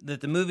say that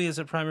the movie is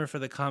a primer for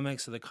the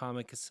comics, or the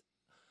comics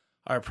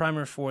are a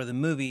primer for the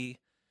movie,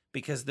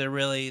 because they're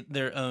really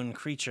their own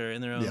creature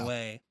in their own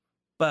way.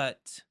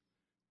 But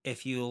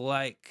if you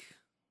like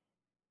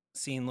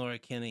seeing Laura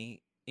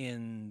Kinney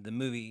in the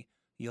movie,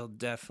 you'll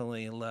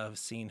definitely love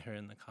seeing her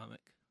in the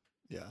comic.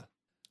 Yeah.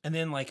 And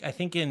then, like, I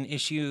think in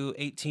issue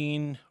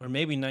 18 or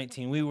maybe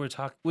 19, we were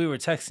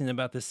texting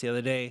about this the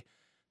other day.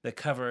 The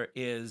cover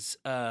is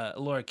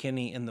Laura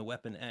Kinney in the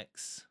Weapon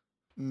X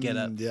get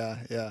up.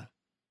 Yeah.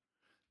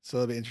 So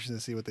it'll be interesting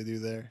to see what they do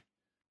there.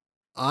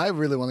 I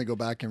really want to go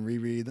back and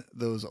reread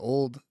those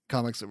old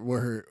comics that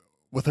were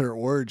with her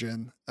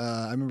origin.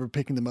 I remember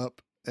picking them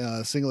up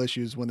single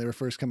issues when they were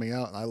first coming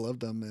out, and I loved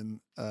them, and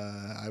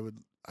I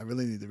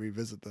really need to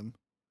revisit them.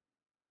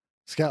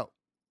 Scout,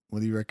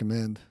 what do you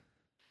recommend?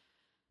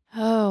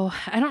 Oh,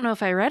 I don't know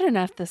if I read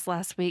enough this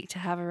last week to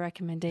have a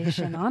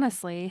recommendation,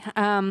 honestly.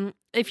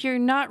 If you're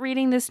not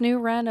reading this new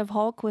run of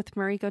Hulk with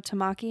Mariko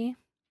Tamaki,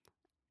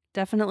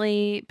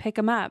 definitely pick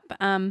them up.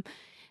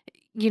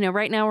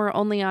 Right now we're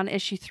only on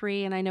issue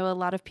 3, and I know a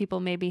lot of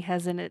people may be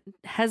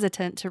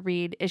hesitant to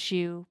read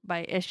issue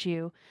by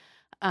issue.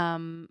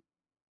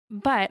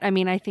 But I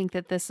mean, I think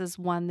that this is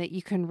one that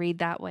you can read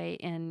that way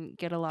and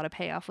get a lot of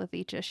payoff with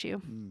each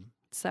issue.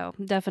 So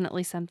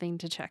definitely something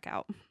to check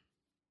out.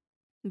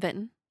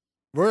 Vinton.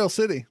 Royal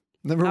City,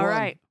 number 1. All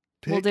right.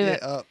 Pick we'll do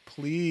it up,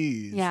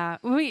 please. Yeah.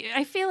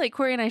 I feel like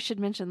Cory and I should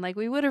mention, like,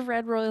 we would have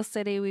read Royal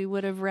City, we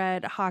would have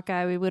read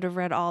Hawkeye, we would have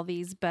read all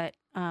these, but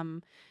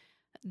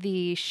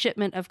the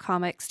shipment of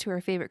comics to our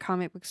favorite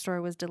comic book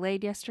store was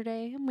delayed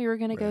yesterday, and we were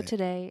going to go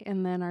today,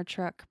 and then our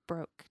truck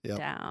broke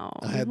down.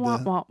 I had wah,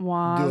 to wah,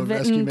 wah. do a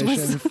Vinton rescue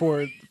mission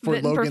for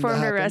Vinton Logan performed to a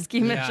happen.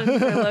 rescue mission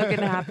for Logan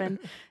to happen.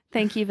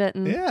 Thank you,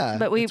 Vinton. Yeah,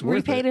 but we it's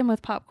worth paid it. him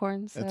with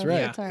popcorn. So That's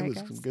right. It's all right, it was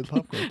guys. some good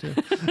popcorn too.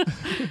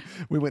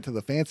 We went to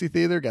the fancy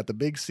theater, got the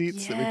big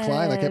seats that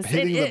recline. I kept Yes.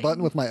 hitting the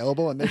button with my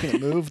elbow and making it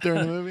move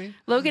during the movie.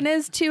 Logan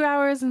is 2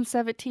 hours and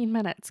 17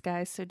 minutes,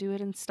 guys. So do it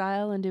in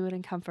style and do it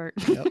in comfort.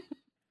 Yep.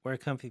 Wear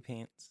comfy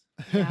pants.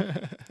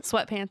 Yeah.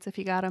 Sweatpants if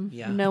you got them.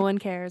 Yeah. No one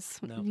cares.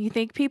 No. You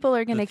think people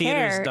are going to The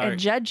theater's care dark. and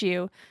judge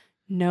you.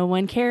 No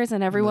one cares,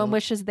 and everyone No.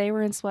 wishes they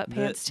were in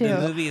sweatpants The too.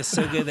 movie is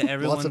so good that Lots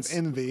everyone's of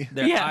envy.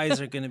 their Yeah. eyes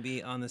are going to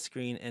be on the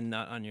screen and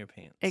not on your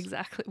pants.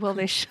 Exactly. Well,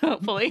 they should,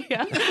 hopefully.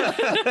 Yeah.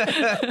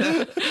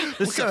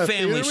 This is a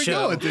family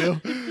show.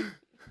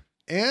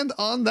 And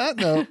on that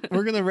note,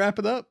 we're going to wrap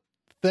it up.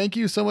 Thank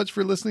you so much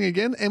for listening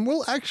again. And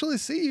we'll actually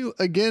see you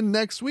again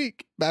next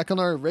week, back on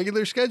our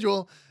regular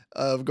schedule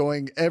of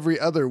going every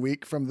other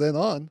week from then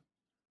on.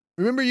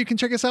 Remember, you can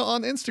check us out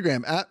on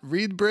Instagram at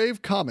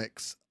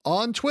ReadBraveComics,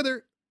 on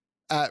Twitter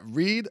at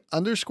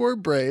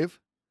read_brave.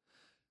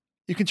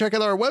 You can check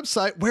out our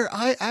website where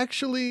I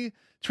actually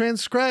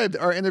transcribed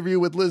our interview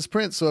with Liz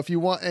Prince. So if you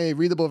want a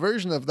readable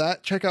version of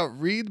that, check out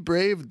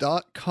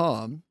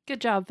readbrave.com.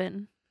 Good job,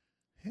 Vin.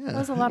 Yeah, That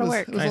was a lot of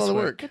work. It was a Nice lot of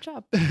work. work. Good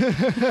job.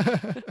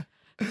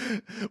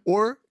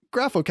 Or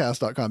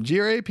graphocast.com,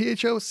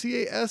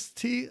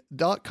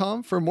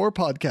 graphocast.com for more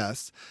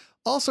podcasts.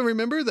 Also,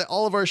 remember that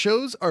all of our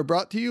shows are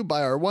brought to you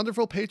by our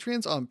wonderful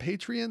patrons on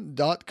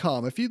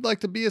patreon.com. If you'd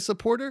like to be a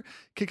supporter,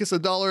 kick us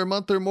 $1 a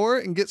month or more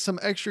and get some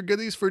extra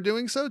goodies for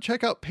doing so,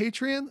 check out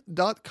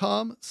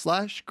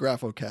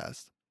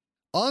patreon.com/graphocast.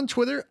 On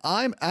Twitter,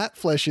 I'm at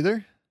Flesh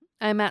Eater.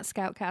 I'm at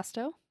Scout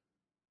Casto.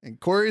 And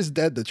Cory's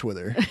dead to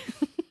Twitter.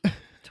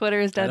 Twitter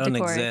is I dead don't to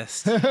Cory.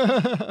 exist.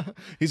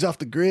 He's off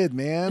the grid,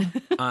 man.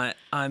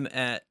 I'm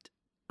at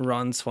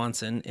Ron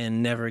Swanson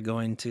and never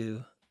going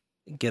to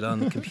get on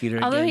the computer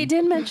Although again. he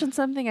did mention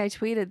something I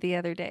tweeted the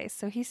other day,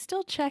 so he's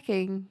still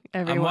checking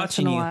every I'm once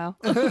in a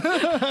watching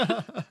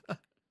while.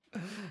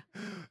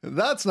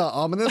 That's not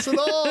ominous at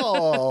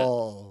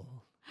all.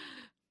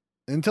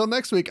 Until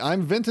next week,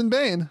 I'm Vinton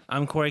Bain.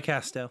 I'm Cory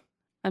Casto.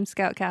 I'm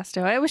Scout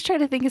Casto. I always try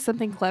to think of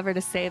something clever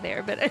to say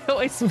there, but I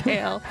always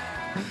fail.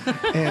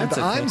 And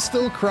okay. I'm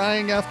still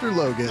crying after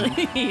Logan.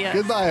 Yes.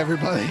 Goodbye,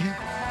 everybody.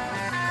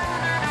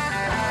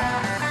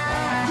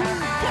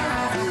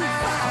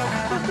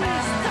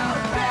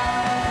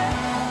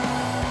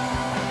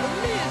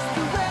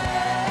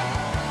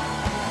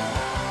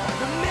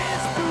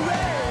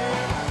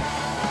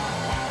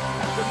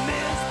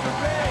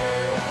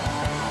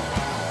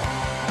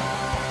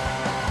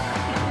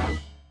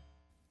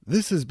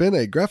 This has been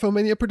a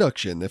Graphomania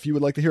production. If you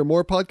would like to hear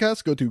more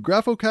podcasts, go to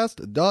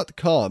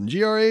graphocast.com,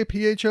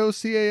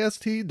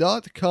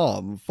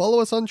 graphocast.com. Follow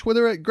us on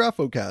Twitter at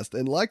Graphocast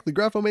and like the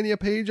Graphomania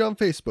page on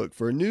Facebook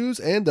for news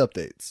and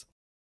updates.